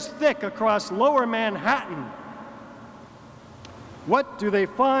 inches thick across lower Manhattan. What do they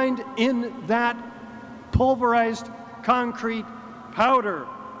find in that pulverized concrete powder?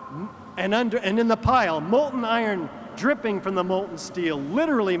 And in the pile, molten iron dripping from the molten steel,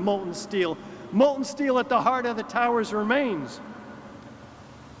 literally molten steel at the heart of the tower's remains.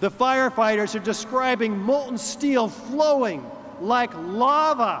 The firefighters are describing molten steel flowing like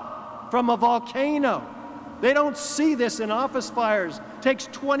lava from a volcano. They don't see this in office fires. It takes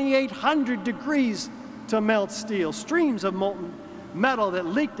 2,800 degrees to melt steel. Streams of molten metal that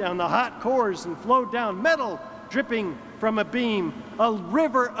leak down the hot cores and flow down, metal dripping from a beam, a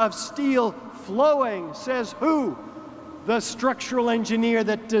river of steel flowing. Says who? The structural engineer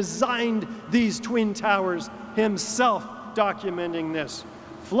that designed these twin towers himself, documenting this.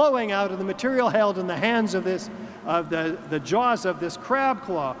 flowing out of the material held in the hands of this, the jaws of this crab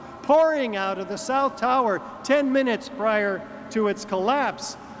claw, pouring out of the South Tower 10 minutes prior to its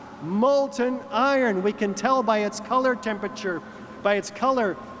collapse. Molten iron. We can tell by its color temperature, by its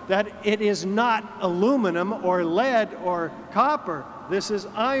color, that it is not aluminum or lead or copper. This is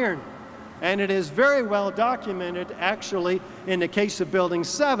iron. And it is very well documented, actually, in the case of Building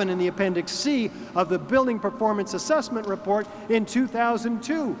 7 in the Appendix C of the Building Performance Assessment Report in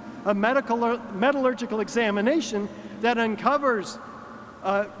 2002, a metallurgical examination that uncovers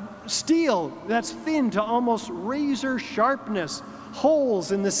steel that's thin to almost razor sharpness,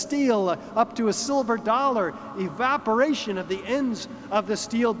 holes in the steel up to a silver dollar, evaporation of the ends of the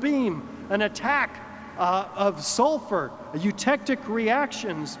steel beam, an attack of sulfur, eutectic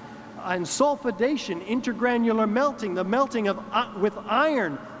reactions, and sulfidation, intergranular melting, the melting of with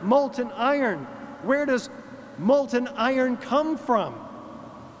iron, molten iron. Where does molten iron come from?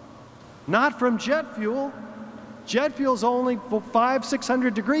 Not from jet fuel. Jet fuel is only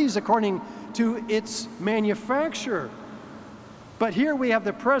 500–600 degrees according to its manufacturer. But here we have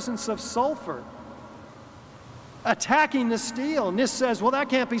the presence of sulfur attacking the steel. And this says, well, that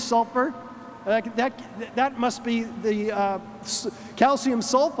can't be sulfur. That must be the calcium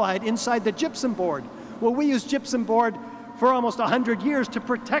sulfide inside the gypsum board. Well, we use gypsum board for almost 100 years to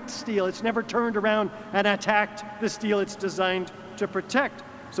protect steel. It's never turned around and attacked the steel it's designed to protect.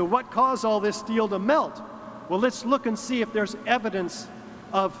 So what caused all this steel to melt? Well, let's look and see if there's evidence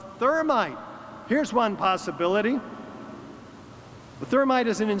of thermite. Here's one possibility. The thermite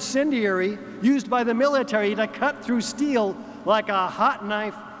is an incendiary used by the military to cut through steel like a hot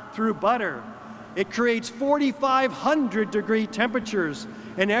knife through butter. It creates 4,500 degree temperatures,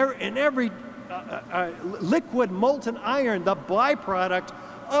 and every liquid molten iron, the byproduct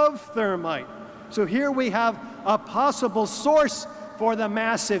of thermite. So here we have a possible source for the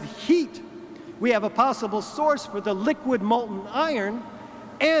massive heat. We have a possible source for the liquid molten iron,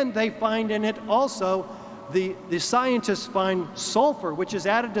 and they find in it also, the scientists find sulfur, which is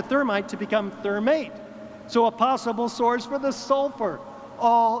added to thermite to become thermate. So a possible source for the sulfur,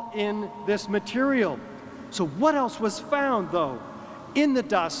 all in this material. So what else was found, though, in the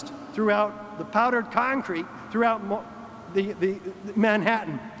dust throughout the powdered concrete, throughout the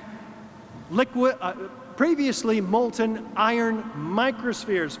Manhattan? Previously molten iron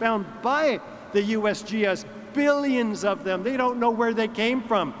microspheres found by the USGS, billions of them. They don't know where they came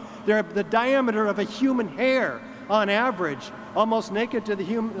from. They're the diameter of a human hair on average, almost naked to the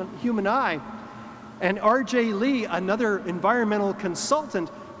human eye. And R.J. Lee, another environmental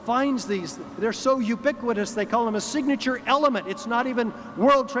consultant, finds these. They're so ubiquitous, they call them a signature element. It's not even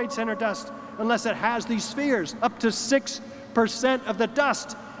World Trade Center dust unless it has these spheres. Up to 6% of the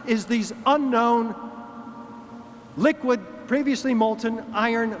dust is these unknown liquid, previously molten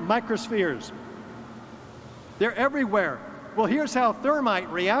iron microspheres. They're everywhere. Well, here's how thermite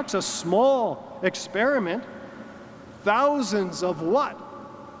reacts, a small experiment. Thousands of what?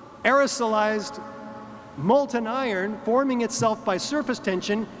 Aerosolized molten iron forming itself by surface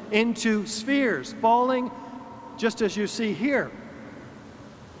tension into spheres, falling just as you see here.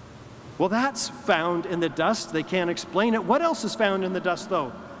 Well, that's found in the dust. They can't explain it. What else is found in the dust,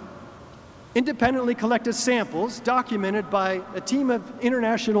 though? Independently collected samples documented by a team of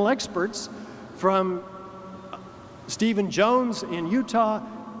international experts from Stephen Jones in Utah,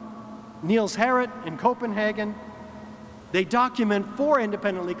 Niels Harrit in Copenhagen. They document 4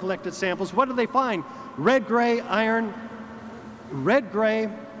 independently collected samples. What do they find? Red-gray iron, red-gray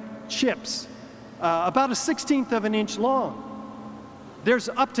chips, about 1/16 of an inch long. There's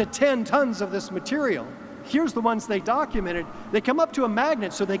up to 10 tons of this material. Here's the ones they documented. They come up to a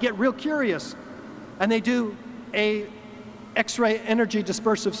magnet, so they get real curious, and they do a X-ray energy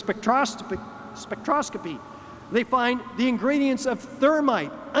dispersive spectroscopy. They find the ingredients of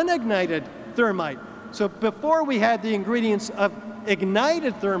thermite, unignited thermite. So before we had the ingredients of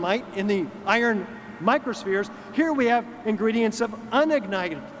ignited thermite in the iron microspheres, here we have ingredients of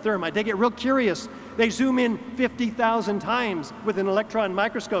unignited thermite. They get real curious. They zoom in 50,000 times with an electron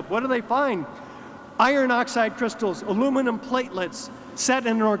microscope. What do they find? Iron oxide crystals, aluminum platelets, set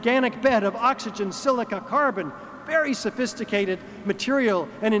in an organic bed of oxygen, silica, carbon. Very sophisticated material,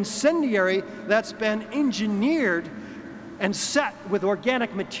 an incendiary that's been engineered and set with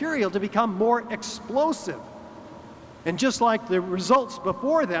organic material to become more explosive. And just like the results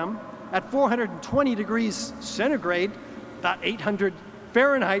before them, at 420 degrees centigrade, about 800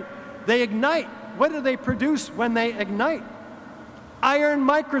 Fahrenheit, they ignite. What do they produce when they ignite? Iron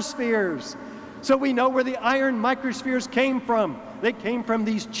microspheres. So we know where the iron microspheres came from. They came from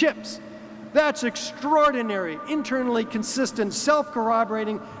these chips. That's extraordinary, internally consistent,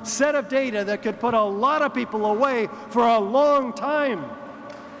 self-corroborating set of data that could put a lot of people away for a long time.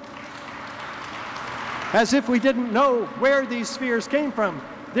 As if we didn't know where these spheres came from.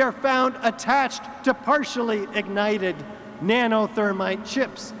 They're found attached to partially ignited nanothermite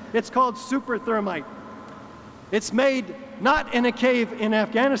chips. It's called superthermite. It's made not in a cave in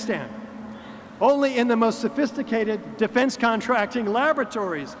Afghanistan, only in the most sophisticated defense contracting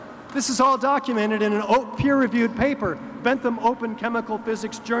laboratories. This is all documented in a peer-reviewed paper, Bentham Open Chemical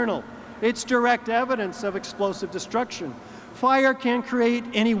Physics Journal. It's direct evidence of explosive destruction. Fire can create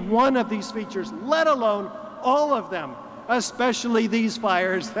any one of these features, let alone all of them, especially these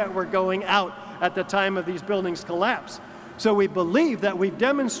fires that were going out at the time of these buildings' collapse. So we believe that we've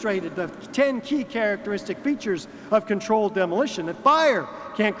demonstrated the 10 key characteristic features of controlled demolition, that fire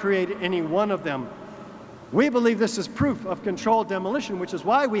can't create any one of them. We believe this is proof of controlled demolition, which is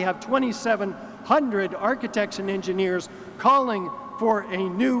why we have 2,700 architects and engineers calling for a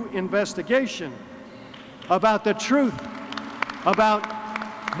new investigation about the truth about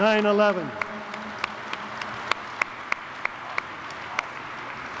 9/11.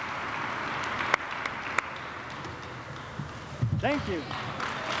 Thank you.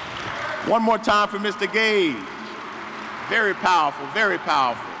 One more time for Mr. Gage. Very powerful, very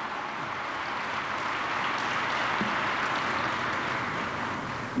powerful.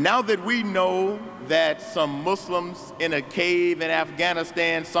 Now that we know that some Muslims in a cave in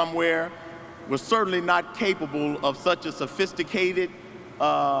Afghanistan somewhere were certainly not capable of such a sophisticated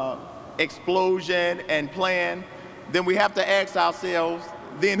explosion and plan, then we have to ask ourselves,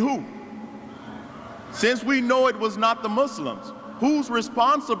 then who? Since we know it was not the Muslims, who's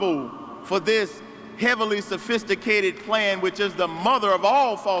responsible for this heavily sophisticated plan, which is the mother of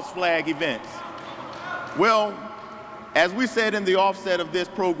all false flag events? Well, as we said in the offset of this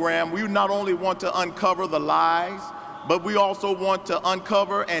program, we not only want to uncover the lies, but we also want to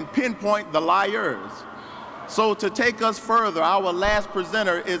uncover and pinpoint the liars. So to take us further, our last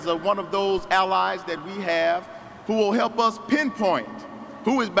presenter is one of those allies that we have who will help us pinpoint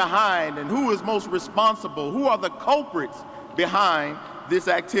who is behind and who is most responsible, who are the culprits behind these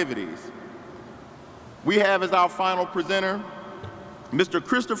activities. We have as our final presenter, Mr.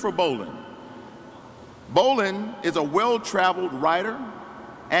 Christopher Bolin. Bolin is a well-traveled writer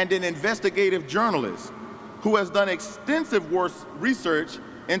and an investigative journalist who has done extensive research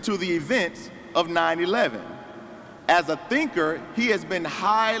into the events of 9/11. As a thinker, he has been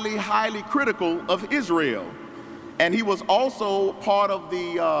highly, highly critical of Israel. And he was also part of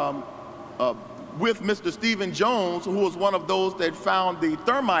the, with Mr. Stephen Jones, who was one of those that found the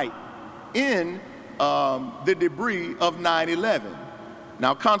thermite in the debris of 9/11.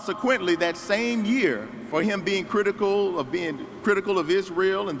 Now, consequently, that same year, for him being critical of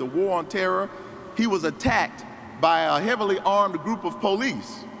Israel and the war on terror, he was attacked by a heavily armed group of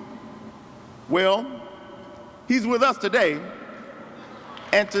police. Well, he's with us today,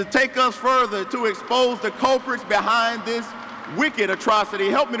 and to take us further to expose the culprits behind this wicked atrocity,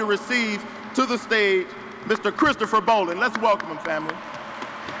 help me to receive to the stage Mr. Christopher Bolin. Let's welcome him, family.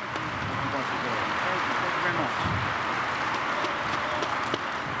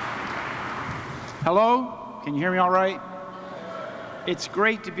 Hello, can you hear me all right? It's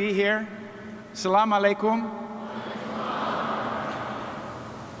great to be here. Salam alaikum.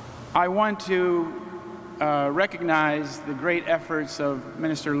 I want to recognize the great efforts of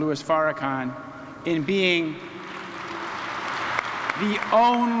Minister Louis Farrakhan in being the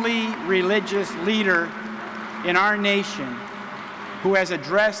only religious leader in our nation who has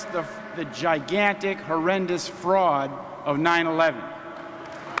addressed the gigantic, horrendous fraud of 9/11.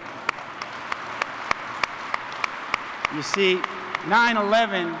 You see,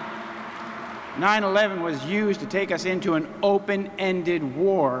 9/11 was used to take us into an open-ended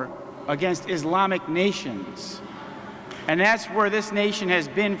war against Islamic nations. And that's where this nation has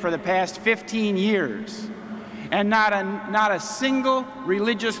been for the past 15 years. And not a single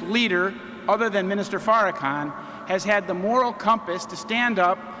religious leader, other than Minister Farrakhan, has had the moral compass to stand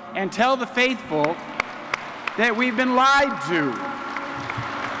up and tell the faithful that we've been lied to.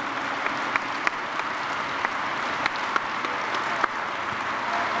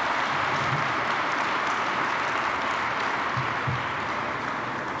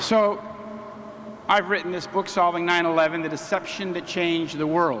 So, I've written this book, Solving 9/11, The Deception That Changed the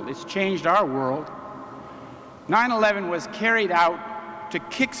World. It's changed our world. 9/11 was carried out to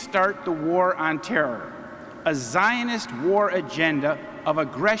kickstart the war on terror, a Zionist war agenda of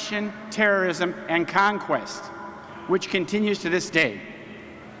aggression, terrorism, and conquest, which continues to this day.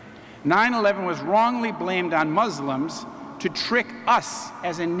 9/11 was wrongly blamed on Muslims to trick us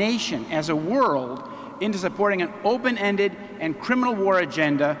as a nation, as a world, into supporting an open-ended and criminal war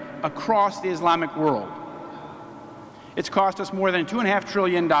agenda across the Islamic world. It's cost us more than $2.5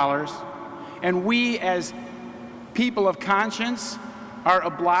 trillion, and we as people of conscience are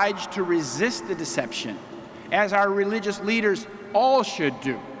obliged to resist the deception, as our religious leaders all should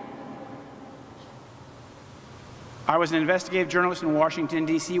do. I was an investigative journalist in Washington,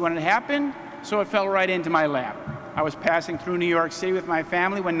 D.C. when it happened, so it fell right into my lap. I was passing through New York City with my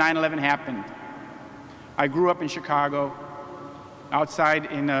family when 9/11 happened. I grew up in Chicago, outside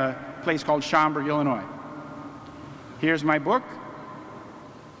in a place called Schaumburg, Illinois. Here's my book,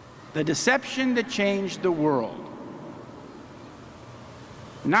 The Deception That Changed the World.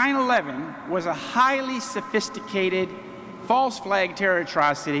 9/11 was a highly sophisticated false flag terror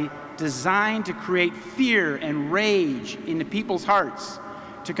atrocity designed to create fear and rage in the people's hearts,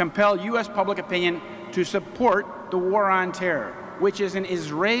 to compel U.S. public opinion to support the war on terror, which is an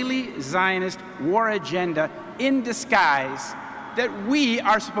Israeli Zionist war agenda in disguise that we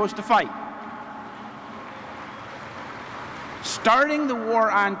are supposed to fight. Starting the war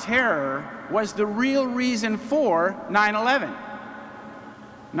on terror was the real reason for 9/11.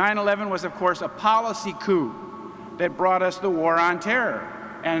 9/11 was, of course, a policy coup that brought us the war on terror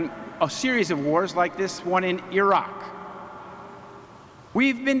and a series of wars like this one in Iraq.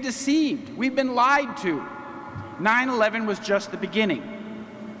 We've been deceived. We've been lied to. 9/11 was just the beginning.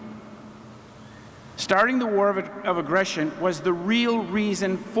 Starting the war of aggression was the real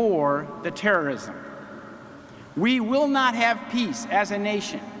reason for the terrorism. We will not have peace as a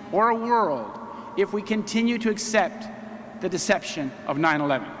nation or a world if we continue to accept the deception of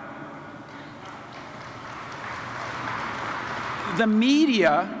 9/11. The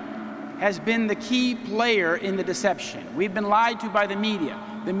media has been the key player in the deception. We've been lied to by the media.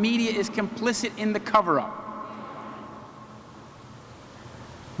 The media is complicit in the cover-up.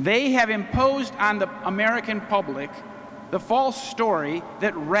 They have imposed on the American public the false story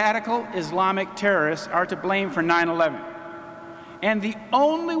that radical Islamic terrorists are to blame for 9/11. And the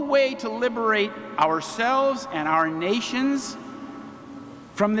only way to liberate ourselves and our nations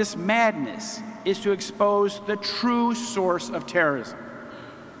from this madness is to expose the true source of terrorism.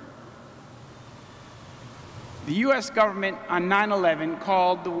 The U.S. government on 9/11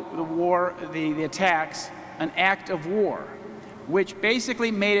 called the attacks an act of war, which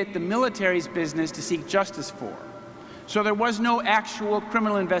basically made it the military's business to seek justice for. So there was no actual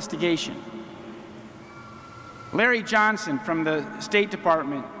criminal investigation. Larry Johnson from the State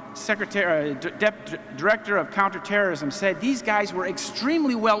Department, Director of Counterterrorism, said these guys were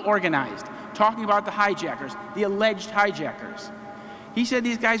extremely well organized, talking about the hijackers, the alleged hijackers. He said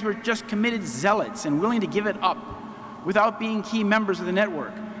these guys were just committed zealots and willing to give it up without being key members of the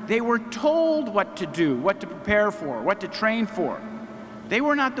network. They were told what to do, what to prepare for, what to train for. They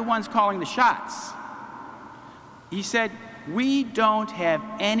were not the ones calling the shots. He said, we don't have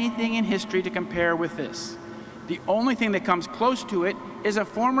anything in history to compare with this. The only thing that comes close to it is a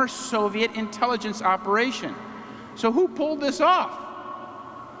former Soviet intelligence operation. So who pulled this off?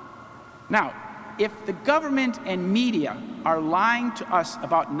 Now, if the government and media are lying to us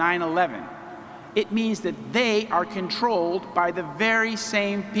about 9/11, it means that they are controlled by the very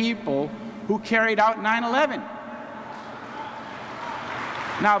same people who carried out 9/11.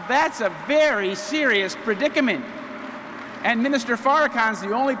 Now, that's a very serious predicament, and Minister Farrakhan's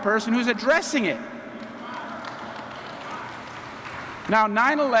the only person who's addressing it. Now,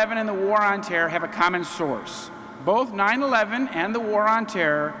 9/11 and the war on terror have a common source. Both 9/11 and the war on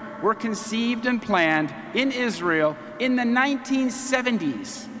terror were conceived and planned in Israel in the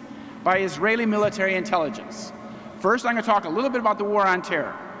 1970s by Israeli military intelligence. First, I'm going to talk a little bit about the war on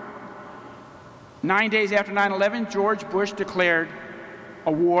terror. 9 days after 9/11, George Bush declared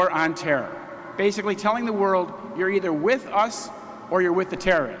a war on terror, basically telling the world, you're either with us or you're with the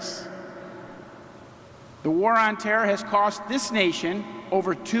terrorists. The war on terror has cost this nation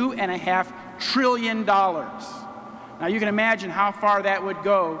over $2.5 trillion. Now, you can imagine how far that would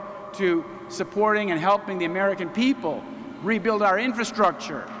go to supporting and helping the American people rebuild our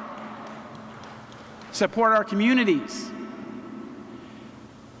infrastructure, support our communities.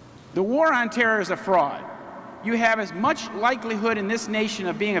 The war on terror is a fraud. You have as much likelihood in this nation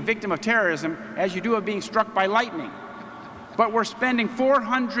of being a victim of terrorism as you do of being struck by lightning. But we're spending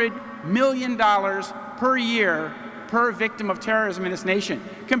 $400 million per year per victim of terrorism in this nation.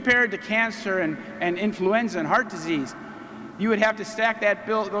 Compared to cancer and influenza and heart disease, you would have to stack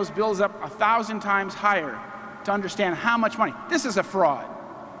those bills up 1,000 times higher to understand how much money. This is a fraud.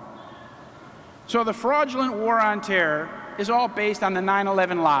 So the fraudulent war on terror is all based on the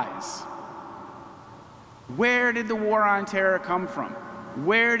 9/11 lies. Where did the war on terror come from?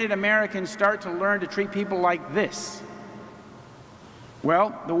 Where did Americans start to learn to treat people like this?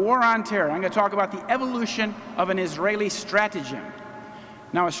 Well, the war on terror, I'm going to talk about the evolution of an Israeli stratagem.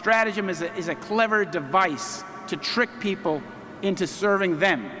 Now, a stratagem is a clever device to trick people into serving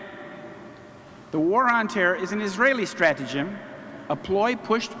them. The war on terror is an Israeli stratagem, a ploy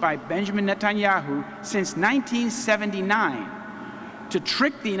pushed by Benjamin Netanyahu since 1979 to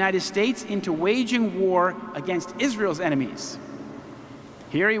trick the United States into waging war against Israel's enemies.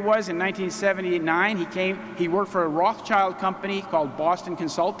 Here he was in 1979. He worked for a Rothschild company called Boston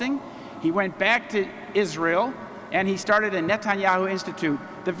Consulting. He went back to Israel and he started a Netanyahu Institute.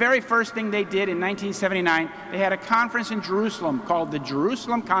 The very first thing they did in 1979, they had a conference in Jerusalem called the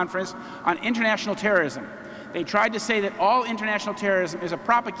Jerusalem Conference on International Terrorism. They tried to say that all international terrorism is a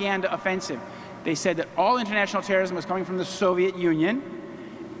propaganda offensive. They said that all international terrorism was coming from the Soviet Union.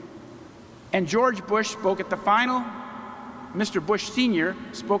 And George Bush spoke at the final, Mr. Bush Sr.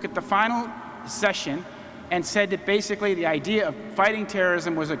 spoke at the final session and said that basically the idea of fighting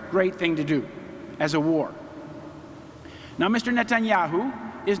terrorism was a great thing to do as a war. Now, Mr.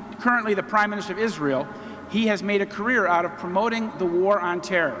 Netanyahu is currently the Prime Minister of Israel. He has made a career out of promoting the war on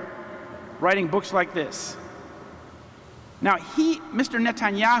terror, writing books like this. Now, Mr.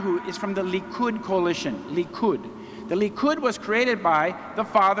 Netanyahu is from the Likud coalition, Likud. The Likud was created by the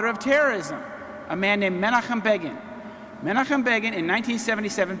father of terrorism, a man named Menachem Begin. Menachem Begin in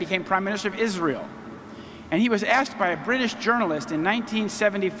 1977 became Prime Minister of Israel. And he was asked by a British journalist in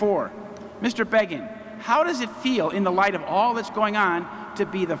 1974, Mr. Begin, how does it feel in the light of all that's going on to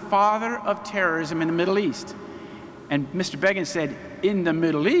be the father of terrorism in the Middle East? And Mr. Begin said, in the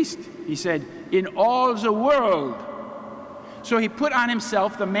Middle East? He said, in all the world. So he put on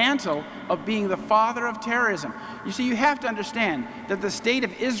himself the mantle of being the father of terrorism. You see, you have to understand that the state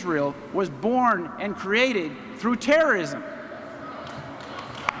of Israel was born and created through terrorism.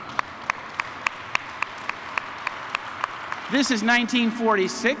 This is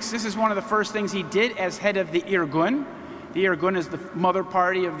 1946. This is one of the first things he did as head of the Irgun. The Irgun is the mother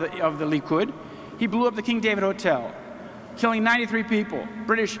party of the Likud. He blew up the King David Hotel, killing 93 people.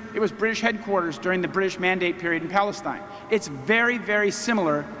 It was British headquarters during the British Mandate period in Palestine. It's very, very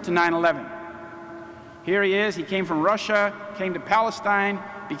similar to 9/11. Here he is. He came from Russia, came to Palestine,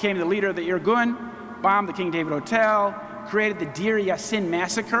 became the leader of the Irgun, bombed the King David Hotel, created the Deir Yassin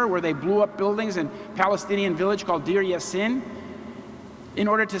massacre, where they blew up buildings in a Palestinian village called Deir Yassin in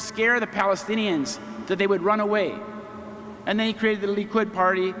order to scare the Palestinians that they would run away. And then he created the Likud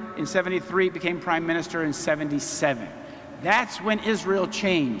party in 73, became prime minister in 77. That's when Israel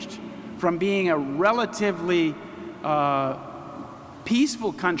changed from being a relatively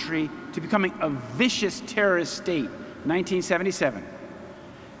peaceful country to becoming a vicious terrorist state, 1977.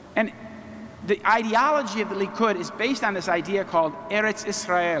 And the ideology of the Likud is based on this idea called Eretz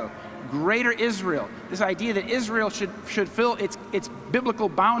Israel, Greater Israel. This idea that Israel should fill its biblical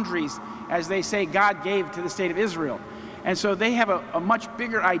boundaries, as they say God gave to the state of Israel. And so they have a much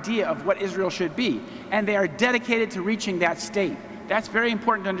bigger idea of what Israel should be. And they are dedicated to reaching that state. That's very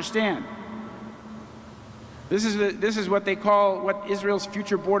important to understand. This is what they call what Israel's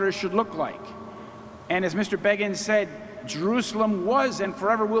future borders should look like. And as Mr. Begin said, Jerusalem was and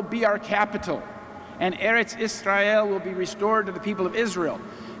forever will be our capital. And Eretz Israel will be restored to the people of Israel.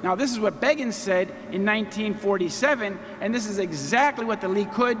 Now, this is what Begin said in 1947, and this is exactly what the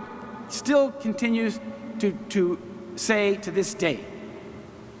Likud still continues to say to this day.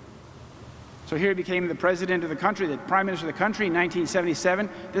 So here he became the president of the country, the prime minister of the country in 1977.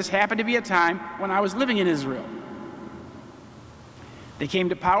 This happened to be a time when I was living in Israel. They came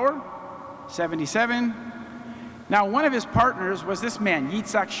to power, 77. Now, one of his partners was this man,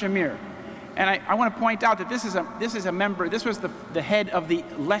 Yitzhak Shamir. And I want to point out that this is a member, this was the head of the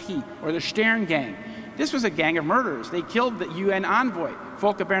Lehi, or the Stern gang. This was a gang of murderers. They killed the UN envoy,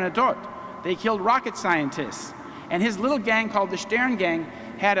 Volker Bernadotte. They killed rocket scientists. And his little gang called the Stern Gang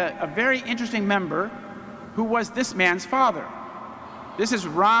had a very interesting member who was this man's father. This is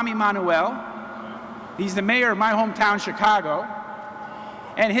Rahm Emanuel. He's the mayor of my hometown, Chicago.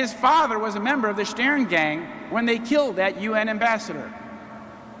 And his father was a member of the Stern Gang when they killed that UN ambassador.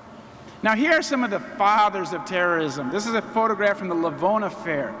 Now, here are some of the fathers of terrorism. This is a photograph from the Lavon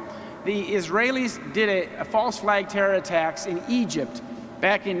affair. The Israelis did a false flag terror attacks in Egypt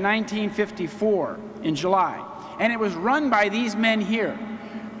back in 1954 in July. And it was run by these men here.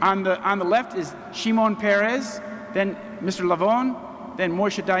 On the left is Shimon Peres, then Mr. Lavon, then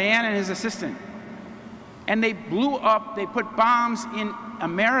Moshe Dayan and his assistant. And they blew up, they put bombs in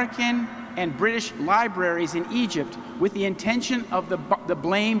American and British libraries in Egypt with the intention of the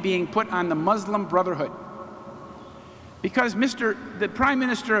blame being put on the Muslim Brotherhood. Because the Prime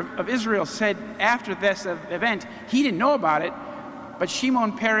Minister of Israel said after this event, he didn't know about it, but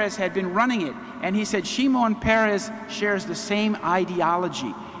Shimon Peres had been running it. And he said Shimon Peres shares the same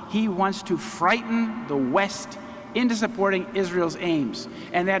ideology. He wants to frighten the West into supporting Israel's aims.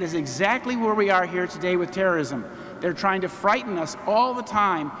 And that is exactly where we are here today with terrorism. They're trying to frighten us all the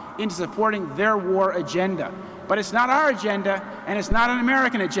time into supporting their war agenda. But it's not our agenda, and it's not an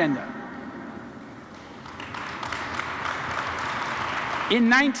American agenda. In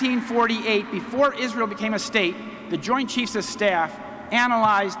 1948, before Israel became a state, the Joint Chiefs of Staff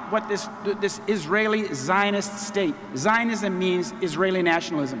analyzed what this Israeli Zionist state, Zionism means Israeli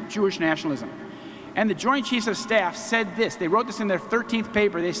nationalism, Jewish nationalism. And the Joint Chiefs of Staff said this, they wrote this in their 13th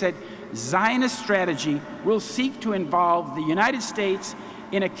paper, they said, Zionist strategy will seek to involve the United States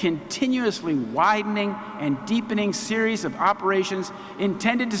in a continuously widening and deepening series of operations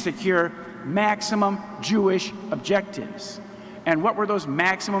intended to secure maximum Jewish objectives. And what were those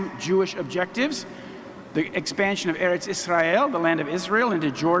maximum Jewish objectives? The expansion of Eretz Israel, the land of Israel,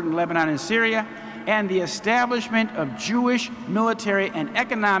 into Jordan, Lebanon, and Syria, and the establishment of Jewish military and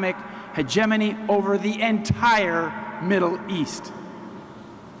economic hegemony over the entire Middle East.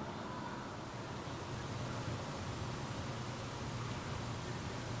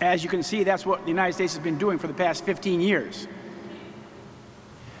 As you can see, that's what the United States has been doing for the past 15 years.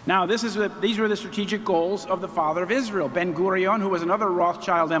 Now, these were the strategic goals of the father of Israel, Ben-Gurion, who was another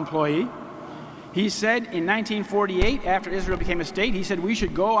Rothschild employee. He said in 1948, after Israel became a state, he said we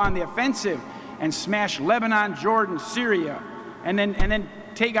should go on the offensive and smash Lebanon, Jordan, Syria, and then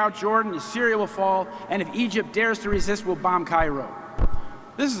take out Jordan, Syria will fall, and if Egypt dares to resist, we'll bomb Cairo.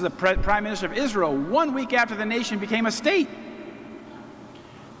 This is the Prime Minister of Israel 1 week after the nation became a state.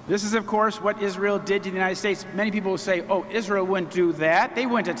 This is, of course, what Israel did to the United States. Many people will say, oh, Israel wouldn't do that. They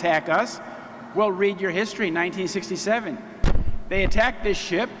wouldn't attack us. Well, read your history, 1967. They attacked this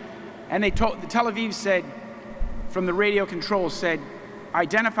ship, and the Tel Aviv said, from the radio control, said,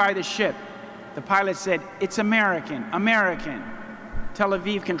 identify the ship. The pilot said, it's American, American. Tel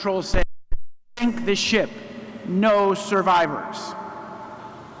Aviv control said, sink the ship, no survivors.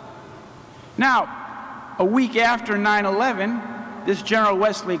 Now, a week after 9/11, this General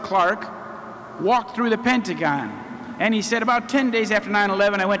Wesley Clark walked through the Pentagon, and he said, about 10 days after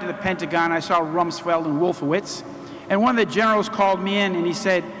 9/11, I went to the Pentagon, I saw Rumsfeld and Wolfowitz, and one of the generals called me in and he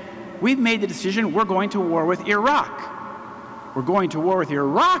said, we've made the decision, we're going to war with Iraq. We're going to war with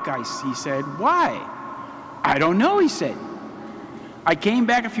Iraq, he said. Why? I don't know, he said. I came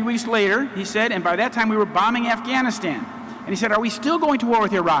back a few weeks later, he said, and by that time we were bombing Afghanistan. And he said, are we still going to war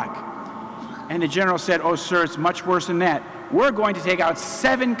with Iraq? And the general said, oh, sir, it's much worse than that. We're going to take out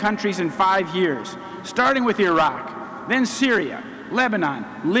 7 countries in 5 years, starting with Iraq, then Syria, Lebanon,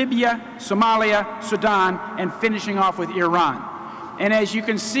 Libya, Somalia, Sudan, and finishing off with Iran. And as you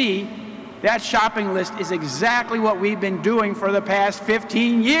can see, that shopping list is exactly what we've been doing for the past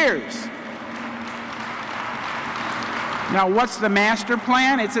 15 years. Now, what's the master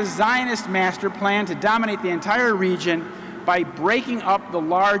plan? It's a Zionist master plan to dominate the entire region by breaking up the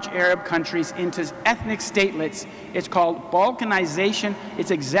large Arab countries into ethnic statelets. It's called balkanization.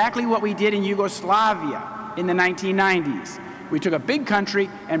 It's exactly what we did in Yugoslavia in the 1990s. We took a big country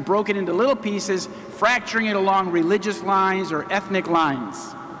and broke it into little pieces, fracturing it along religious lines or ethnic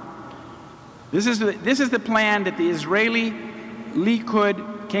lines. This is the plan that the Israeli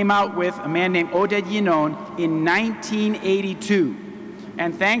Likud came out with, a man named Oded Yinon, in 1982.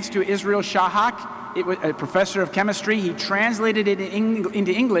 And thanks to Israel Shahak, a professor of chemistry, he translated it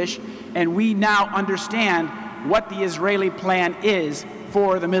into English, and we now understand what the Israeli plan is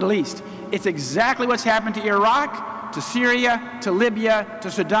for the Middle East. It's exactly what's happened to Iraq, to Syria, to Libya,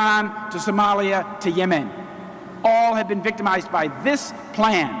 to Sudan, to Somalia, to Yemen. All have been victimized by this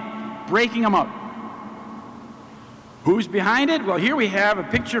plan, breaking them up. Who's behind it? Well, here we have a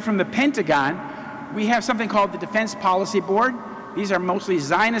picture from the Pentagon. We have something called the Defense Policy Board. These are mostly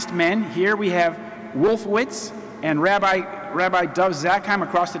Zionist men. Here we have Wolfowitz and Rabbi Dov Zakheim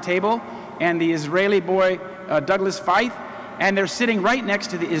across the table, and the Israeli boy Douglas Feith, and they're sitting right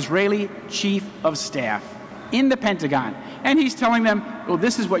next to the Israeli Chief of Staff in the Pentagon. And he's telling them, well,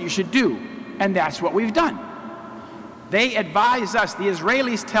 this is what you should do, and that's what we've done. They advise us, the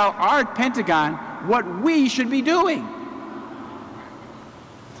Israelis tell our Pentagon what we should be doing.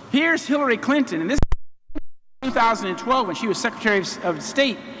 Here's Hillary Clinton, and this is 2012 when she was Secretary of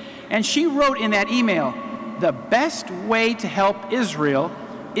State, and she wrote in that email, the best way to help Israel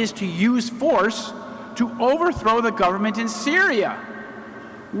is to use force to overthrow the government in Syria.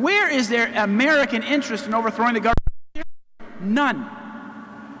 Where is there American interest in overthrowing the government in Syria? None.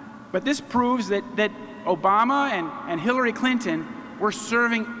 But this proves that Obama and Hillary Clinton were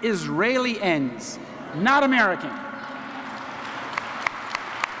serving Israeli ends, not American.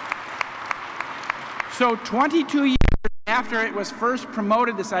 So 22 years after it was first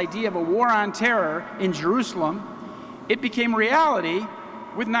promoted, this idea of a war on terror in Jerusalem, it became reality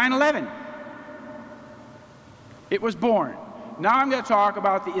with 9/11. It was born. Now I'm going to talk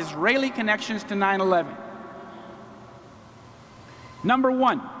about the Israeli connections to 9/11. Number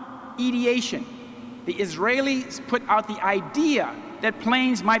one, ideation. The Israelis put out the idea that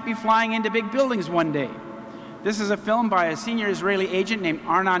planes might be flying into big buildings one day. This is a film by a senior Israeli agent named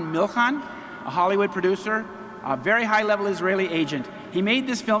Arnon Milchan, a Hollywood producer, a very high-level Israeli agent. He made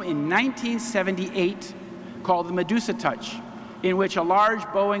this film in 1978 called The Medusa Touch, in which a large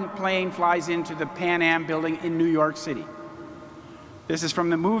Boeing plane flies into the Pan Am building in New York City. This is from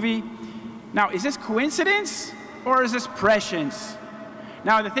the movie. Now, is this coincidence or is this prescience?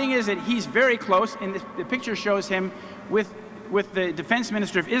 Now, the thing is that he's very close, and the picture shows him with the defense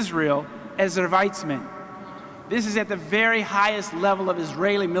minister of Israel, Ezer Weizman. This is at the very highest level of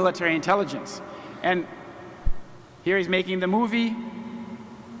Israeli military intelligence. And here he's making the movie.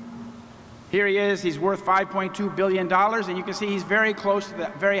 Here he is, he's worth $5.2 billion, and you can see he's very close to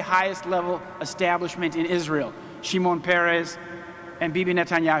the very highest level establishment in Israel. Shimon Peres and Bibi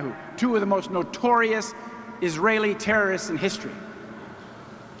Netanyahu, two of the most notorious Israeli terrorists in history.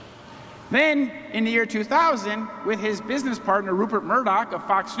 Then, in the year 2000, with his business partner Rupert Murdoch of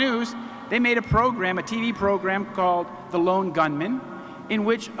Fox News, they made a program, a TV program called The Lone Gunman, in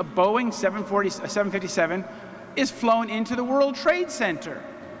which a Boeing 757 is flown into the World Trade Center.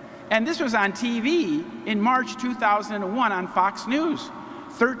 And this was on TV in March 2001 on Fox News.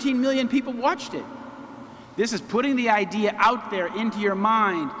 13 million people watched it. This is putting the idea out there into your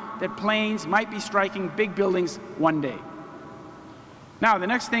mind that planes might be striking big buildings one day. Now, the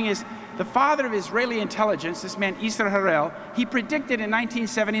next thing is, the father of Israeli intelligence, this man Isser Harel, he predicted in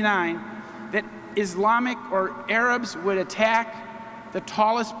 1979 that Islamic or Arabs would attack the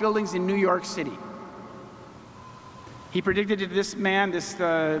tallest buildings in New York City. He predicted to this man, this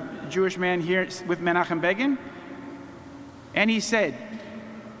Jewish man here with Menachem Begin, and he said,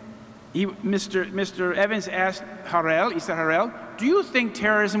 Mr. Evans asked Harel, Isser Harel, do you think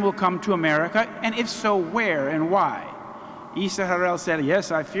terrorism will come to America, and if so, where and why? Isser Harel said,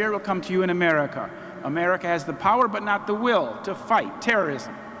 yes, I fear it will come to you in America. America has the power but not the will to fight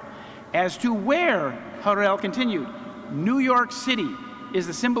terrorism. As to where, Harel continued, New York City is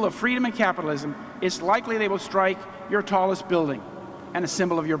the symbol of freedom and capitalism. It's likely they will strike your tallest building and a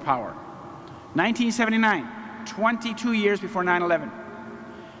symbol of your power. 1979, 22 years before 9/11.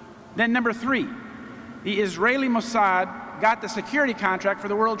 Then number three, the Israeli Mossad got the security contract for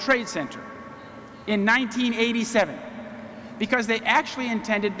the World Trade Center in 1987 because they actually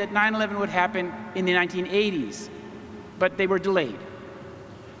intended that 9/11 would happen in the 1980s, but they were delayed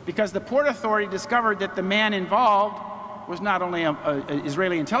because the Port Authority discovered that the man involved was not only an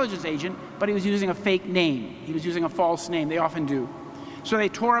Israeli intelligence agent, but he was using a fake name. He was using a false name. They often do. So they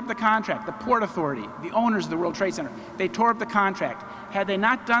tore up the contract. The Port Authority, the owners of the World Trade Center, they tore up the contract. Had they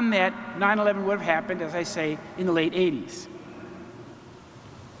not done that, 9/11 would have happened, as I say, in the late 80s.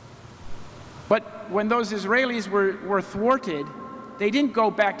 But when those Israelis were thwarted, they didn't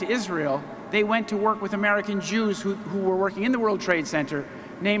go back to Israel. They went to work with American Jews who were working in the World Trade Center,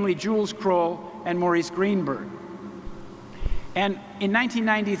 namely Jules Kroll and Maurice Greenberg. And in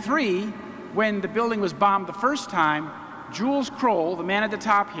 1993, when the building was bombed the first time, Jules Kroll, the man at the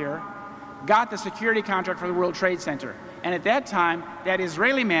top here, got the security contract for the World Trade Center. And at that time, that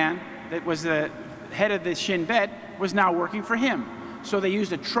Israeli man that was the head of the Shin Bet was now working for him. So they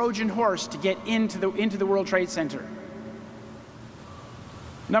used a Trojan horse to get into the World Trade Center.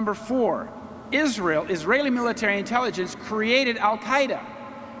 Number four, Israeli military intelligence created Al-Qaeda.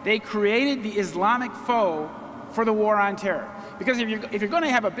 They created the Islamic foe for the war on terror. Because if you're going to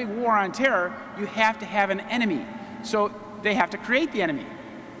have a big war on terror, you have to have an enemy. So they have to create the enemy.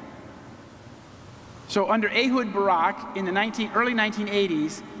 So under Ehud Barak, in the early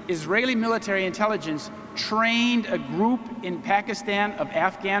 1980s, Israeli military intelligence trained a group in Pakistan of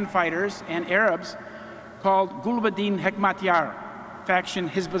Afghan fighters and Arabs called Gulbuddin Hekmatyar, faction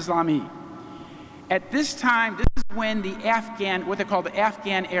Hizb Islami. At this time, this is when what they call the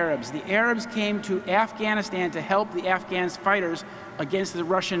Afghan Arabs. The Arabs came to Afghanistan to help the Afghan fighters against the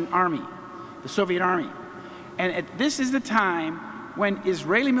Russian army, the Soviet army. And this is the time when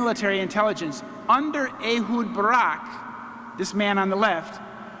Israeli military intelligence, under Ehud Barak, this man on the left,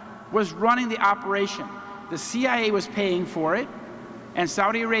 was running the operation. The CIA was paying for it, and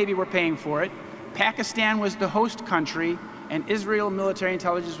Saudi Arabia were paying for it. Pakistan was the host country, and Israel military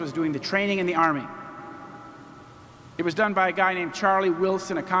intelligence was doing the training in the army. It was done by a guy named Charlie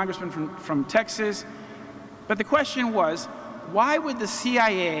Wilson, a congressman from Texas. But the question was, why would the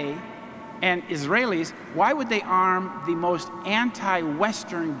CIA and Israelis, why would they arm the most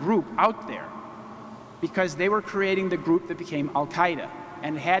anti-Western group out there? Because they were creating the group that became Al-Qaeda,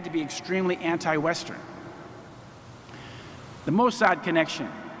 and it had to be extremely anti-Western. The Mossad connection.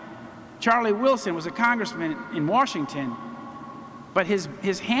 Charlie Wilson was a congressman in Washington, but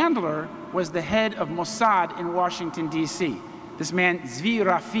his handler was the head of Mossad in Washington, D.C., this man Zvi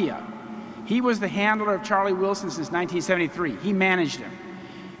Rafia. He was the handler of Charlie Wilson since 1973. He managed him.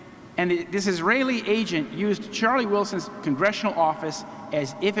 And this Israeli agent used Charlie Wilson's congressional office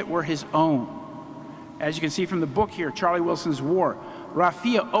as if it were his own. As you can see from the book here, Charlie Wilson's War,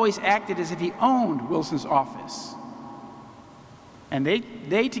 Rafia always acted as if he owned Wilson's office. And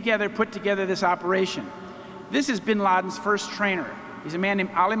they together put together this operation. This is bin Laden's first trainer. He's a man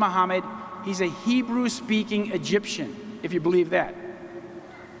named Ali Mohammed. He's a Hebrew-speaking Egyptian, if you believe that.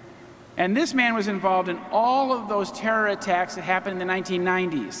 And this man was involved in all of those terror attacks that happened in the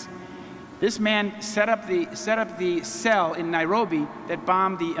 1990s. This man set up the cell in Nairobi that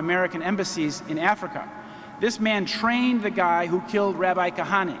bombed the American embassies in Africa. This man trained the guy who killed Rabbi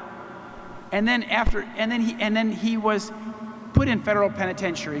Kahane. And then he was put in federal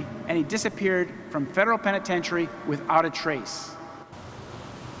penitentiary, and he disappeared from federal penitentiary without a trace.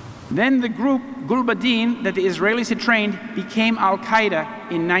 Then the group Gulbuddin that the Israelis had trained became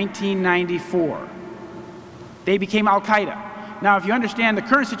Al-Qaeda in 1994. They became Al-Qaeda. Now, if you understand the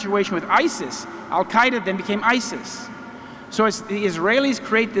current situation with ISIS, Al-Qaeda then became ISIS. So it's the Israelis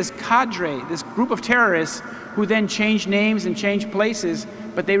create this cadre, this group of terrorists who then change names and change places,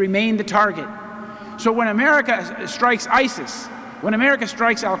 but they remain the target. So when America strikes ISIS, when America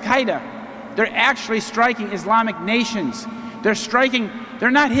strikes Al-Qaeda, they're actually striking Islamic nations. They're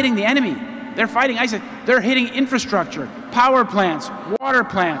not hitting the enemy. They're fighting ISIS. They're hitting infrastructure, power plants, water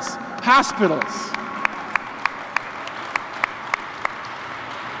plants, hospitals.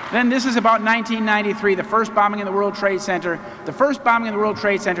 Then this is about 1993, the first bombing in the World Trade Center. The first bombing in the World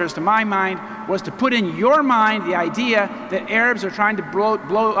Trade Center, to my mind, was to put in your mind the idea that Arabs are trying to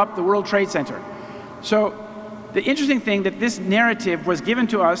blow up the World Trade Center. So the interesting thing that this narrative was given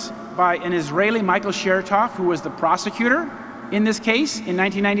to us by an Israeli, Michael Chertoff, who was the prosecutor in this case in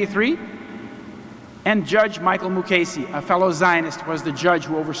 1993, and Judge Michael Mukasey, a fellow Zionist, was the judge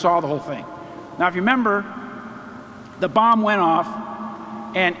who oversaw the whole thing. Now, if you remember, the bomb went off,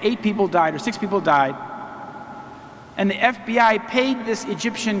 and 8 people died, or 6 people died, and the FBI paid this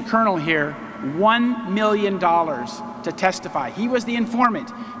Egyptian colonel here $1 million to testify. He was the informant.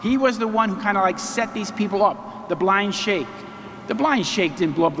 He was the one who kind of like set these people up, the blind sheikh. The blind sheikh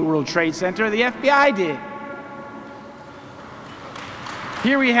didn't blow up the World Trade Center, the FBI did.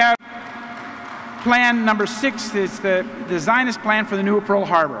 Here we have plan number 6. It's the Zionist plan for the new Pearl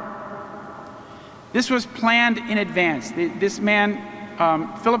Harbor. This was planned in advance. This man,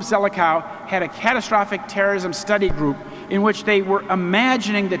 Philip Zelikow, had a catastrophic terrorism study group in which they were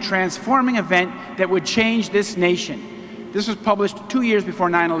imagining the transforming event that would change this nation. This was published 2 years before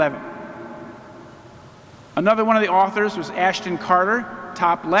 9/11. Another one of the authors was Ashton Carter,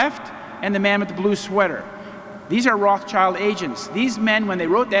 top left, and the man with the blue sweater. These are Rothschild agents. These men, when they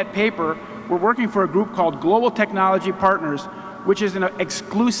wrote that paper, were working for a group called Global Technology Partners, which is an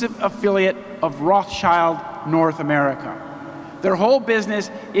exclusive affiliate of Rothschild North America. Their whole business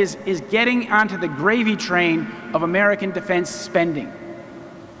is getting onto the gravy train of American defense spending.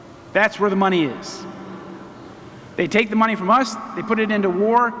 That's where the money is. They take the money from us, they put it into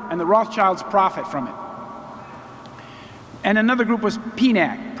war, and the Rothschilds profit from it. And another group was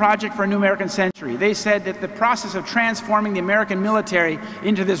PNAC, Project for a New American Century. They said that the process of transforming the American military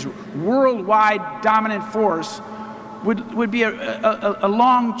into this worldwide dominant force would be a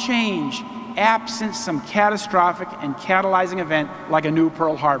long change, absent some catastrophic and catalyzing event like a new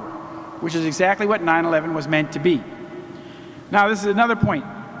Pearl Harbor, which is exactly what 9/11 was meant to be. Now, this is another point.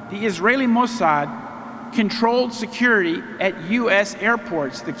 The Israeli Mossad controlled security at U.S.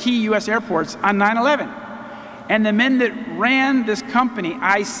 airports, the key U.S. airports, on 9/11. And the men that ran this company,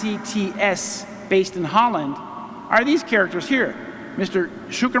 ICTS, based in Holland, are these characters here. Mr.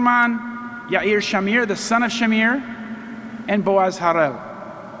 Shukerman, Yair Shamir, the son of Shamir, and Boaz Harel.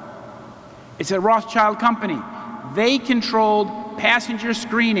 It's a Rothschild company. They controlled passenger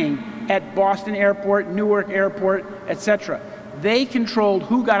screening at Boston Airport, Newark Airport, etc. They controlled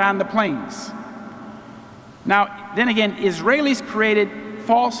who got on the planes. Now, then again, Israelis created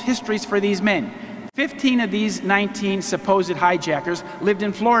false histories for these men. 15 of these 19 supposed hijackers lived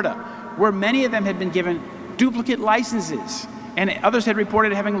in Florida, where many of them had been given duplicate licenses, and others had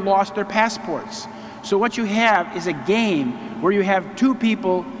reported having lost their passports. So what you have is a game where you have two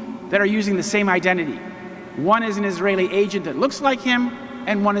people that are using the same identity. One is an Israeli agent that looks like him,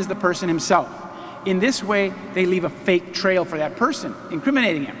 and one is the person himself. In this way, they leave a fake trail for that person,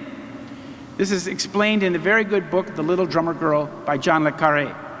 incriminating him. This is explained in the very good book, The Little Drummer Girl by John le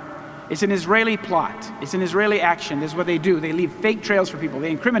Carré. It's an Israeli plot. It's an Israeli action. This is what they do. They leave fake trails for people.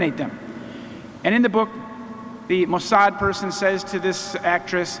 They incriminate them. And in the book, the Mossad person says to this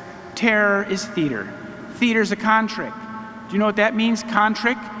actress, terror is theater. Theater's a con trick. Do you know what that means, con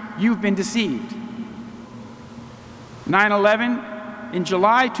trick? You've been deceived. 9/11, in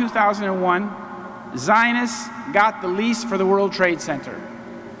July 2001, Zionists got the lease for the World Trade Center.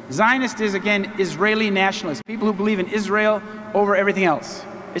 Zionist is, again, Israeli nationalists, people who believe in Israel over everything else.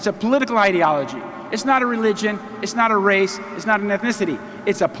 It's a political ideology. It's not a religion, it's not a race, it's not an ethnicity.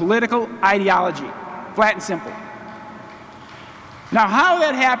 It's a political ideology, flat and simple. Now, how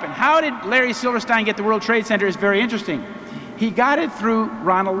that happened, how did Larry Silverstein get the World Trade Center is very interesting. He got it through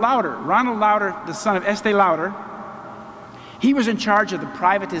Ronald Lauder. Ronald Lauder, the son of Estee Lauder, he was in charge of the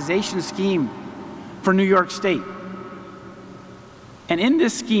privatization scheme for New York State. And in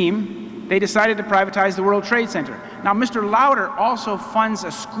this scheme, they decided to privatize the World Trade Center. Now, Mr. Lauder also funds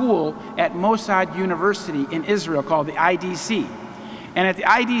a school at Mossad University in Israel called the IDC. And at the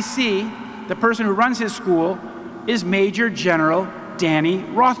IDC, the person who runs his school is Major General Danny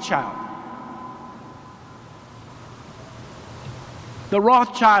Rothschild. The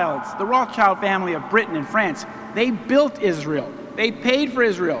Rothschild family of Britain and France, they built Israel. They paid for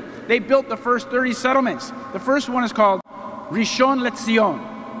Israel. They built the first 30 settlements. The first one is called Rishon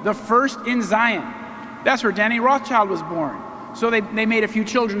LeZion, the first in Zion. That's where Danny Rothschild was born. So they made a few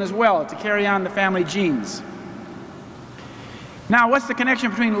children as well to carry on the family genes. Now, what's the connection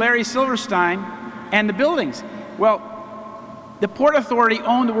between Larry Silverstein and the buildings? Well, the Port Authority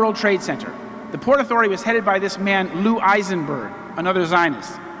owned the World Trade Center. The Port Authority was headed by this man, Lou Eisenberg, another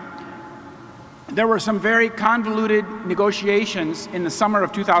Zionist. There were some very convoluted negotiations in the summer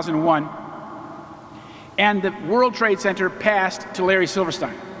of 2001, and the World Trade Center passed to Larry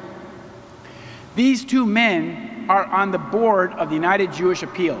Silverstein. These two men are on the board of the United Jewish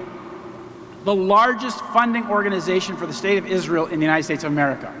Appeal, the largest funding organization for the state of Israel in the United States of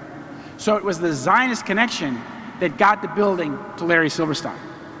America. So it was the Zionist connection that got the building to Larry Silverstein.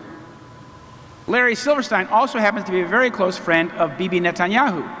 Larry Silverstein also happens to be a very close friend of Bibi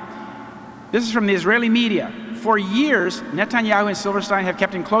Netanyahu. This is from the Israeli media. For years, Netanyahu and Silverstein have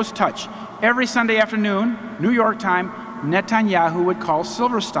kept in close touch. Every Sunday afternoon, New York time, Netanyahu would call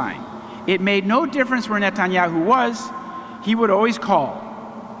Silverstein. It made no difference where Netanyahu was, he would always call.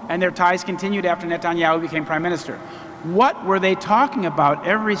 And their ties continued after Netanyahu became prime minister. What were they talking about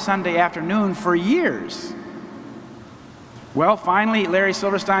every Sunday afternoon for years? Well, finally, Larry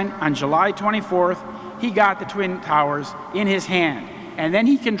Silverstein, on July 24th, he got the Twin Towers in his hand. And then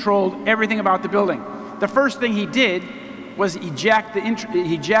he controlled everything about the building. The first thing he did was he jacked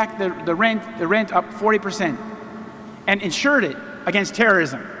the rent up 40% and insured it against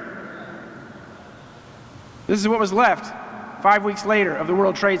terrorism. This is what was left 5 weeks later of the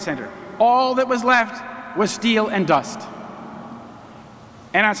World Trade Center. All that was left was steel and dust.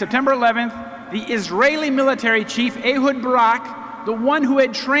 And on September 11th, the Israeli military chief Ehud Barak, the one who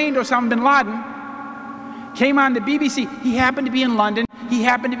had trained Osama bin Laden, came on the BBC. He happened to be in London. He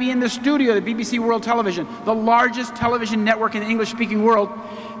happened to be in the studio of the BBC World Television, the largest television network in the English-speaking world,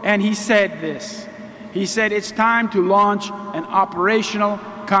 and he said this. He said, it's time to launch an operational,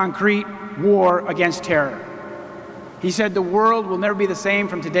 concrete war against terror. He said the world will never be the same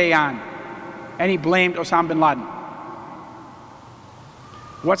from today on, and he blamed Osama bin Laden.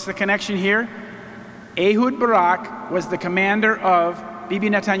 What's the connection here? Ehud Barak was the commander of Bibi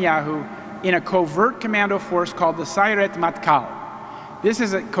Netanyahu in a covert commando force called the Sayeret Matkal. This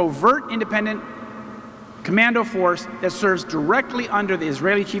is a covert independent commando force that serves directly under the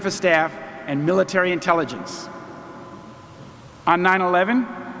Israeli Chief of Staff and military intelligence. On 9/11,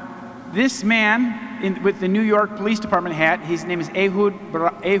 this man with the New York Police Department hat, his name is Ehud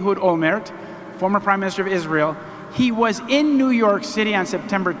Olmert, former Prime Minister of Israel. He was in New York City on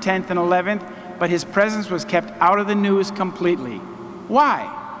September 10th and 11th, but his presence was kept out of the news completely.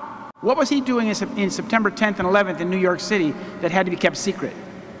 Why? What was he doing in September 10th and 11th in New York City that had to be kept secret?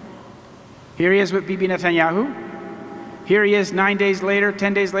 Here he is with Bibi Netanyahu. Here he is 9 days later,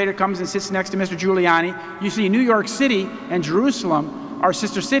 10 days later, comes and sits next to Mr. Giuliani. You see, New York City and Jerusalem are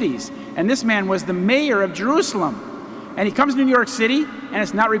sister cities. And this man was the mayor of Jerusalem. And he comes to New York City, and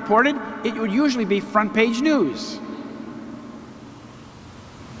it's not reported. It would usually be front page news.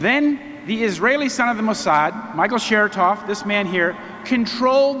 Then the Israeli son of the Mossad, Michael Chertoff, this man here,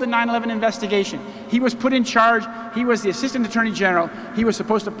 controlled the 9/11 investigation. He was put in charge. He was the Assistant Attorney General. He was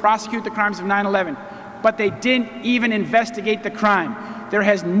supposed to prosecute the crimes of 9/11, but they didn't even investigate the crime. There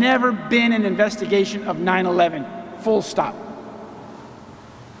has never been an investigation of 9/11, full stop.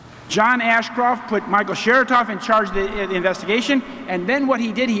 John Ashcroft put Michael Chertoff in charge of the investigation, and then what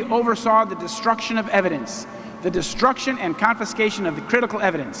he did, he oversaw the destruction of evidence, the destruction and confiscation of the critical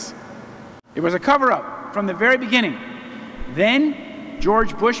evidence. It was a cover-up from the very beginning. Then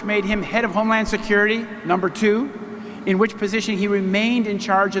George Bush made him head of Homeland Security, number 2, in which position he remained in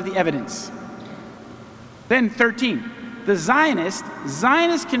charge of the evidence. Then 13, the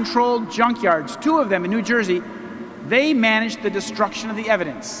Zionists controlled junkyards, 2 of them in New Jersey. They managed the destruction of the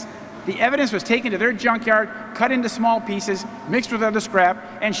evidence. The evidence was taken to their junkyard, cut into small pieces, mixed with other scrap,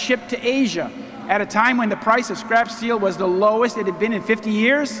 and shipped to Asia. At a time when the price of scrap steel was the lowest it had been in 50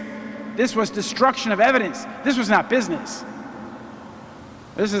 years, this was destruction of evidence. This was not business.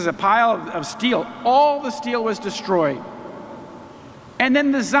 This is a pile of steel. All the steel was destroyed. And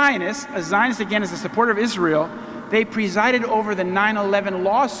then the Zionists, a Zionist again is a supporter of Israel, they presided over the 9/11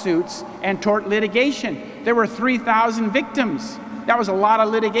 lawsuits and tort litigation. There were 3,000 victims. That was a lot of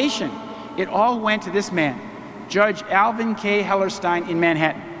litigation. It all went to this man, Judge Alvin K. Hellerstein in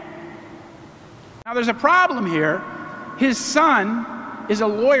Manhattan. Now there's a problem here. His son is a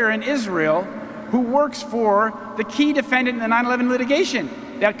lawyer in Israel who works for the key defendant in the 9/11 litigation,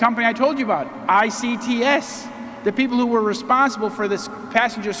 that company I told you about, ICTS, the people who were responsible for this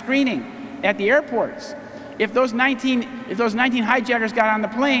passenger screening at the airports. If those 19 hijackers got on the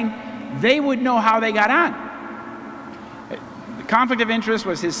plane, they would know how they got on. The conflict of interest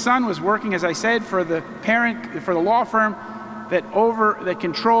was his son was working, as I said, for the law firm that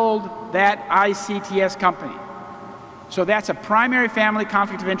controlled that ICTS company. So that's a primary family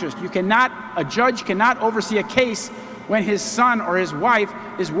conflict of interest. A judge cannot oversee a case when his son or his wife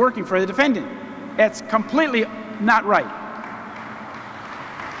is working for the defendant. That's completely not right.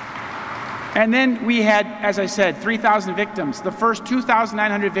 And then we had, as I said, 3,000 victims. The first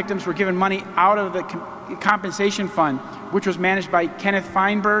 2,900 victims were given money out of the compensation fund, which was managed by Kenneth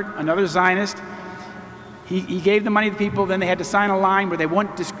Feinberg, another Zionist. He gave the money to the people, then they had to sign a line where they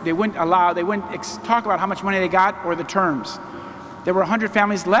wouldn't talk about how much money they got or the terms. There were 100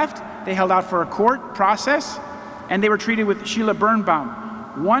 families left. They held out for a court process, and they were treated with Sheila Birnbaum.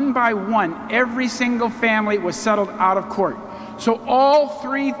 One by one, every single family was settled out of court. So all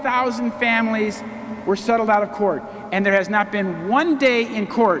 3,000 families were settled out of court, and there has not been one day in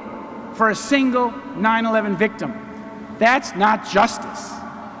court for a single 9/11 victim. That's not justice.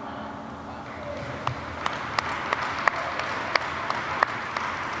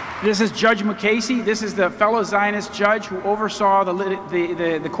 This is Judge Mukasey. This is the fellow Zionist judge who oversaw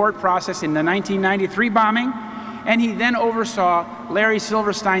the court process in the 1993 bombing, and he then oversaw Larry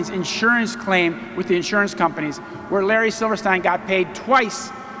Silverstein's insurance claim with the insurance companies, where Larry Silverstein got paid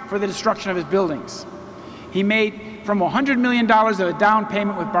twice for the destruction of his buildings. He made from $100 million of a down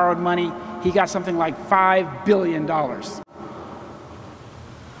payment with borrowed money, he got something like $5 billion. The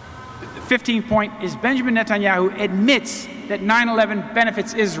 15th point is Benjamin Netanyahu admits that 9/11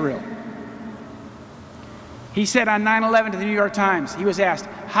 benefits Israel. He said on 9/11 to the New York Times, he was asked,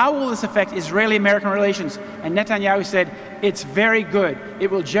 how will this affect Israeli-American relations? And Netanyahu said, it's very good.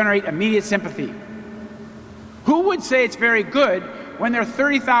 It will generate immediate sympathy. Who would say it's very good when there are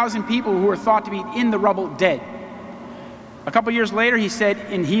 30,000 people who are thought to be in the rubble dead? A couple years later, he said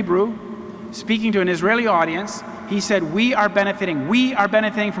in Hebrew, speaking to an Israeli audience, he said, we are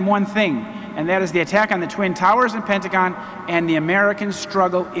benefiting from one thing, and that is the attack on the Twin Towers and Pentagon and the American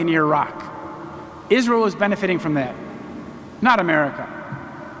struggle in Iraq. Israel is benefiting from that, not America.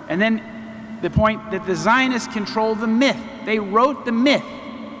 And then the point that the Zionists control the myth. They wrote the myth.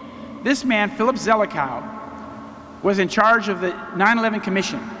 This man, Philip Zelikow, was in charge of the 9/11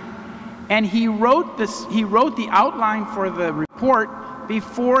 Commission, and he wrote the outline for the report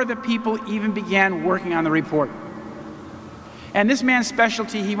before the people even began working on the report. And this man's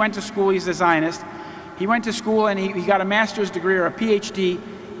specialty, he went to school, he's a Zionist, he went to school and he got a master's degree or a PhD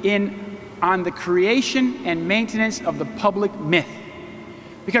on the creation and maintenance of the public myth.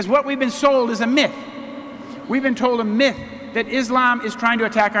 Because what we've been sold is a myth. We've been told a myth that Islam is trying to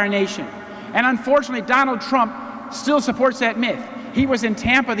attack our nation. And unfortunately, Donald Trump still supports that myth. He was in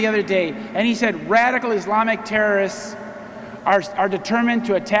Tampa the other day and he said radical Islamic terrorists are determined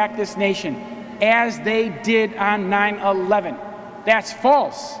to attack this nation, as they did on 9/11. That's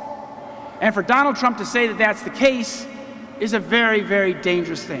false. And for Donald Trump to say that that's the case is a very, very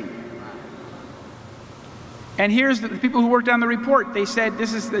dangerous thing. And here's the people who worked on the report. They said,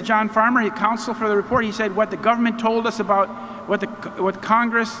 this is the John Farmer, counsel for the report. He said, what the government told us about what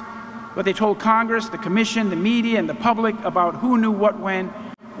they told Congress, the commission, the media, and the public about who knew what when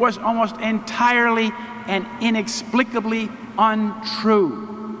was almost entirely and inexplicably untrue.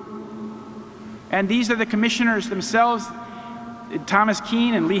 And these are the commissioners themselves, Thomas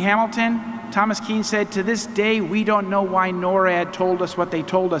Keane and Lee Hamilton. Thomas Keane said, to this day, we don't know why NORAD told us what they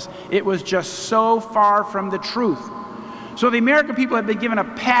told us. It was just so far from the truth. So the American people have been given a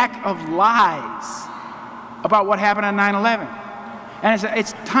pack of lies about what happened on 9/11. And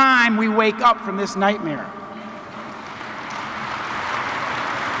it's time we wake up from this nightmare.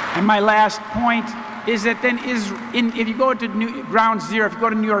 And my last point is that then if you go to Ground Zero, if you go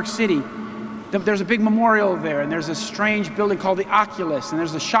to New York City, there's a big memorial there, and there's a strange building called the Oculus, and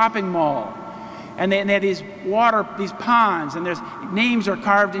there's a shopping mall, and they have these ponds, and there's names are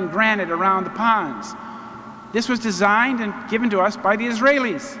carved in granite around the ponds. This was designed and given to us by the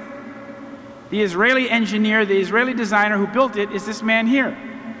Israelis. The Israeli engineer, the Israeli designer who built it is this man here.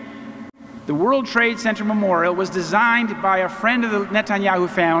 The World Trade Center Memorial was designed by a friend of the Netanyahu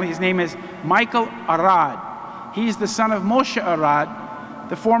family. His name is Michael Arad. He's the son of Moshe Arad,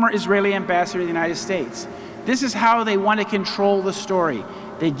 the former Israeli ambassador to the United States. This is how they want to control the story.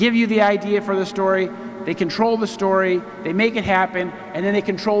 They give you the idea for the story, they control the story, they make it happen, and then they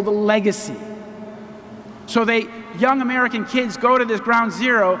control the legacy. So young American kids go to this Ground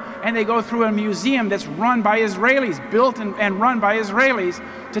Zero and they go through a museum that's run by Israelis, built and run by Israelis,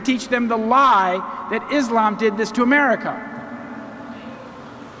 to teach them the lie that Islam did this to America.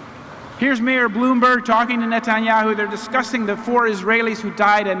 Here's Mayor Bloomberg talking to Netanyahu. They're discussing the 4 Israelis who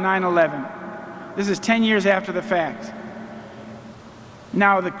died at 9/11. This is 10 years after the fact.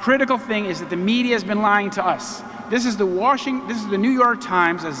 Now, the critical thing is that the media has been lying to us. This is the New York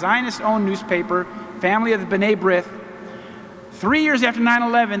Times, a Zionist-owned newspaper, family of the B'nai B'rith. 3 years after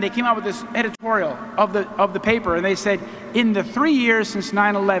 9/11, they came out with this editorial of the paper, and they said, in the 3 years since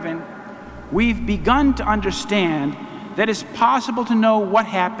 9/11, we've begun to understand that it's possible to know what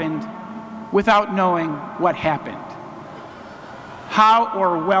happened without knowing what happened. How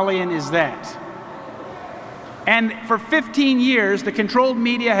Orwellian is that? And for 15 years, the controlled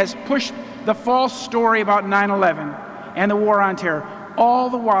media has pushed the false story about 9/11 and the war on terror, all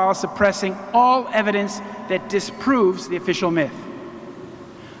the while suppressing all evidence that disproves the official myth.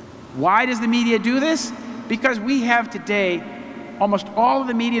 Why does the media do this? Because we have today, almost all of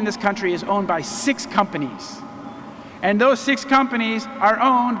the media in this country is owned by 6 companies. And those 6 companies are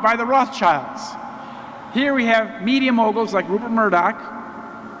owned by the Rothschilds. Here we have media moguls like Rupert Murdoch,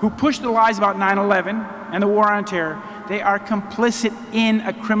 who push the lies about 9/11 and the war on terror. They are complicit in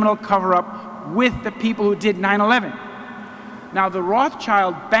a criminal cover-up with the people who did 9/11. Now, the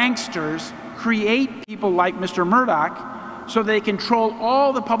Rothschild banksters create people like Mr. Murdoch so they control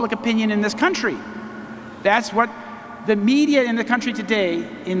all the public opinion in this country. That's what the media in the country today,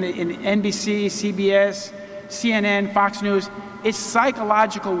 in NBC, CBS, CNN, Fox News, it's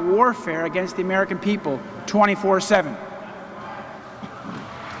psychological warfare against the American people 24/7.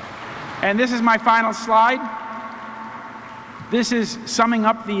 And this is my final slide. This is summing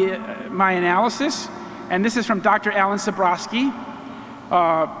up my analysis. And this is from Dr. Alan Sabrowski,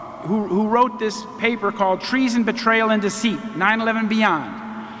 who wrote this paper called Treason, Betrayal, and Deceit, 9/11 Beyond.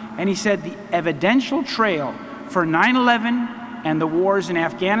 And he said the evidential trail for 9/11 and the wars in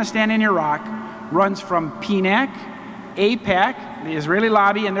Afghanistan and Iraq runs from PNAC, AIPAC, the Israeli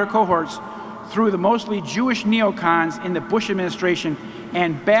lobby and their cohorts, through the mostly Jewish neocons in the Bush administration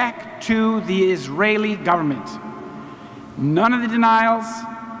and back to the Israeli government. None of the denials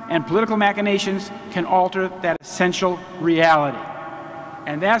and political machinations can alter that essential reality.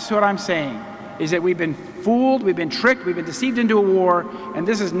 And that's what I'm saying, is that we've been fooled, we've been tricked, we've been deceived into a war, and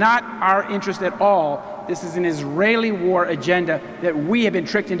this is not our interest at all. This is an Israeli war agenda that we have been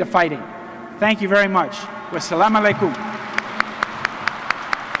tricked into fighting. Thank you very much. Wassalamu alaikum.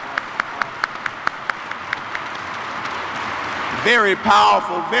 Very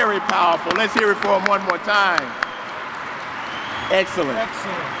powerful, very powerful. Let's hear it for him one more time. Excellent.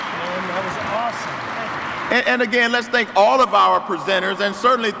 Excellent, man. That was awesome. And again, let's thank all of our presenters, and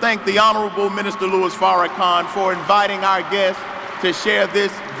certainly thank the Honorable Minister Louis Farrakhan for inviting our guests to share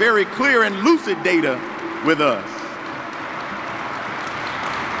this very clear and lucid data with us.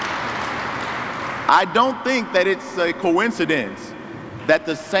 I don't think that it's a coincidence that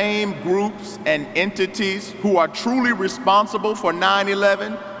the same groups and entities who are truly responsible for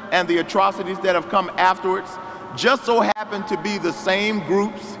 9/11 and the atrocities that have come afterwards just so happen to be the same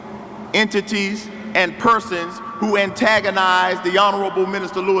groups, entities, and persons who antagonized the Honorable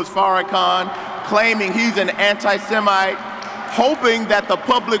Minister Louis Farrakhan claiming he's an anti-Semite, hoping that the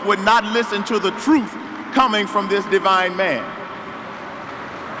public would not listen to the truth coming from this divine man.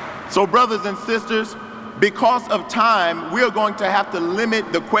 So brothers and sisters, because of time, we are going to have to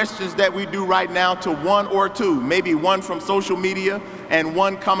limit the questions that we do right now to one or two, maybe one from social media and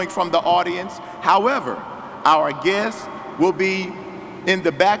one coming from the audience. However, our guests will be in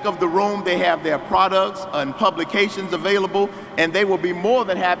the back of the room. They have their products and publications available, and they will be more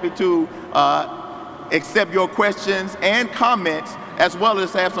than happy to accept your questions and comments, as well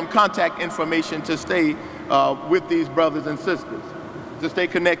as have some contact information to stay with these brothers and sisters, to stay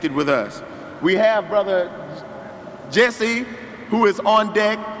connected with us. We have Brother Jesse, who is on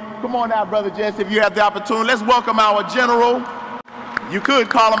deck. Come on out, Brother Jesse, if you have the opportunity. Let's welcome our general. You could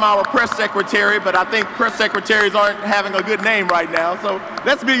call him our press secretary, but I think press secretaries aren't having a good name right now. So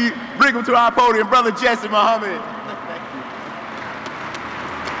let's bring him to our podium. Brother Jesse Muhammad.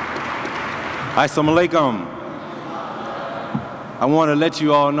 Assalamu alaikum. I want to let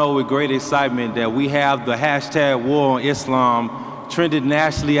you all know with great excitement that we have the hashtag War on Islam trended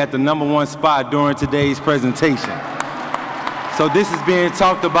nationally at the #1 spot during today's presentation. So this is being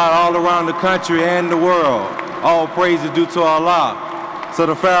talked about all around the country and the world. All praise is due to Allah. So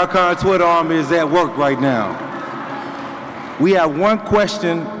the Farrakhan Twitter army is at work right now. We have one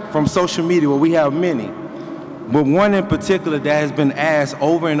question from social media, well, we have many, but one in particular that has been asked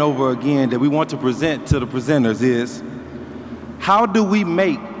over and over again that we want to present to the presenters is, how do we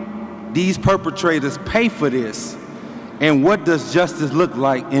make these perpetrators pay for this? And what does justice look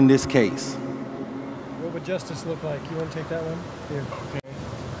like in this case? What would justice look like? You want to take that one? Here. Okay.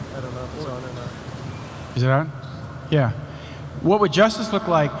 I don't know if it's on or not. Is it on? Yeah. What would justice look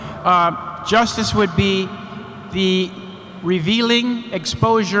like? Justice would be the revealing,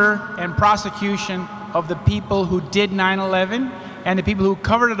 exposure, and prosecution of the people who did 9/11 and the people who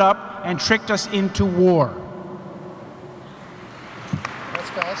covered it up and tricked us into war. That's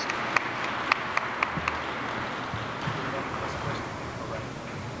fast.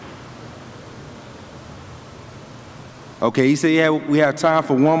 Okay, he said, yeah, we have time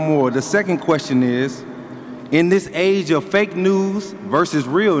for one more. The second question is, in this age of fake news versus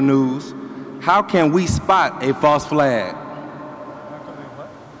real news, how can we spot a false flag?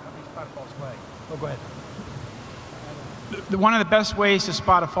 Oh, go ahead. One of the best ways to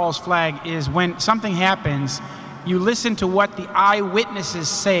spot a false flag is when something happens, you listen to what the eyewitnesses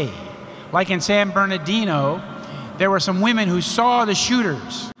say. Like in San Bernardino, there were some women who saw the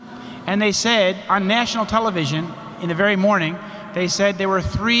shooters, and they said on national television in the very morning, they said there were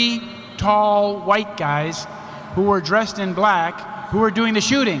 3 tall white guys who were dressed in black who were doing the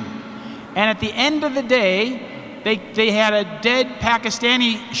shooting. And at the end of the day, they had a dead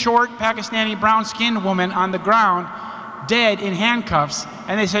short Pakistani brown-skinned woman on the ground, dead in handcuffs,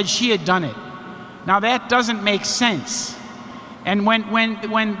 and they said she had done it. Now that doesn't make sense. And when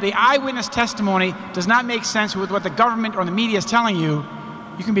the eyewitness testimony does not make sense with what the government or the media is telling you,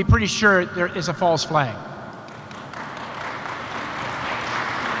 you can be pretty sure there is a false flag.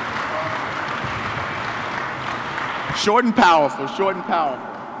 Short and powerful, short and powerful.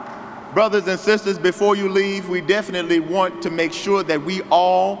 Brothers and sisters, before you leave, we definitely want to make sure that we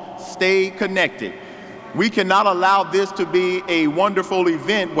all stay connected. We cannot allow this to be a wonderful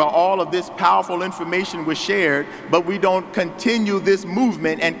event where all of this powerful information was shared, but we don't continue this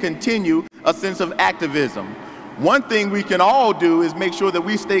movement and continue a sense of activism. One thing we can all do is make sure that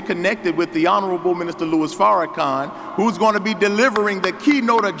we stay connected with the Honorable Minister Louis Farrakhan, who's going to be delivering the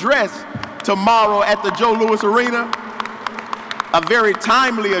keynote address tomorrow at the Joe Louis Arena. A very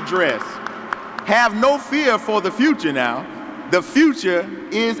timely address. Have no fear for the future now. The future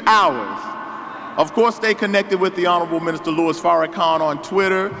is ours. Of course, stay connected with the Honorable Minister Louis Farrakhan on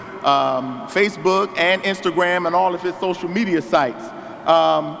Twitter, Facebook, and Instagram, and all of his social media sites.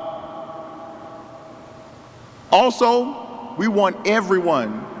 Also, we want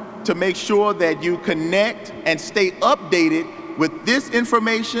everyone to make sure that you connect and stay updated with this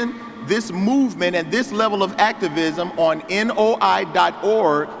information, this movement, and this level of activism on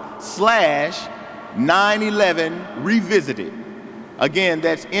NOI.org/9/11revisited. Again,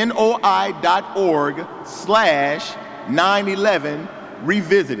 that's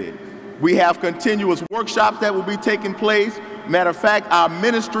NOI.org/9/11revisited. We have continuous workshops that will be taking place. Matter of fact, our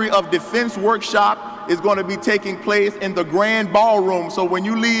Ministry of Defense workshop is going to be taking place in the Grand Ballroom. So when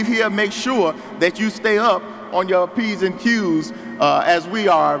you leave here, make sure that you stay up on your P's and Q's as we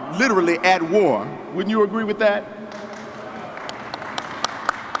are literally at war. Wouldn't you agree with that?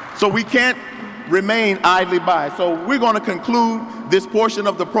 So we can't remain idly by. So we're going to conclude this portion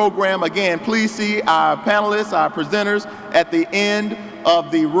of the program. Again, please see our panelists, our presenters at the end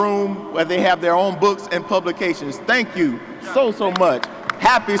of the room where they have their own books and publications. Thank you so much.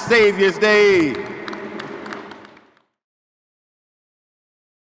 Happy Savior's Day.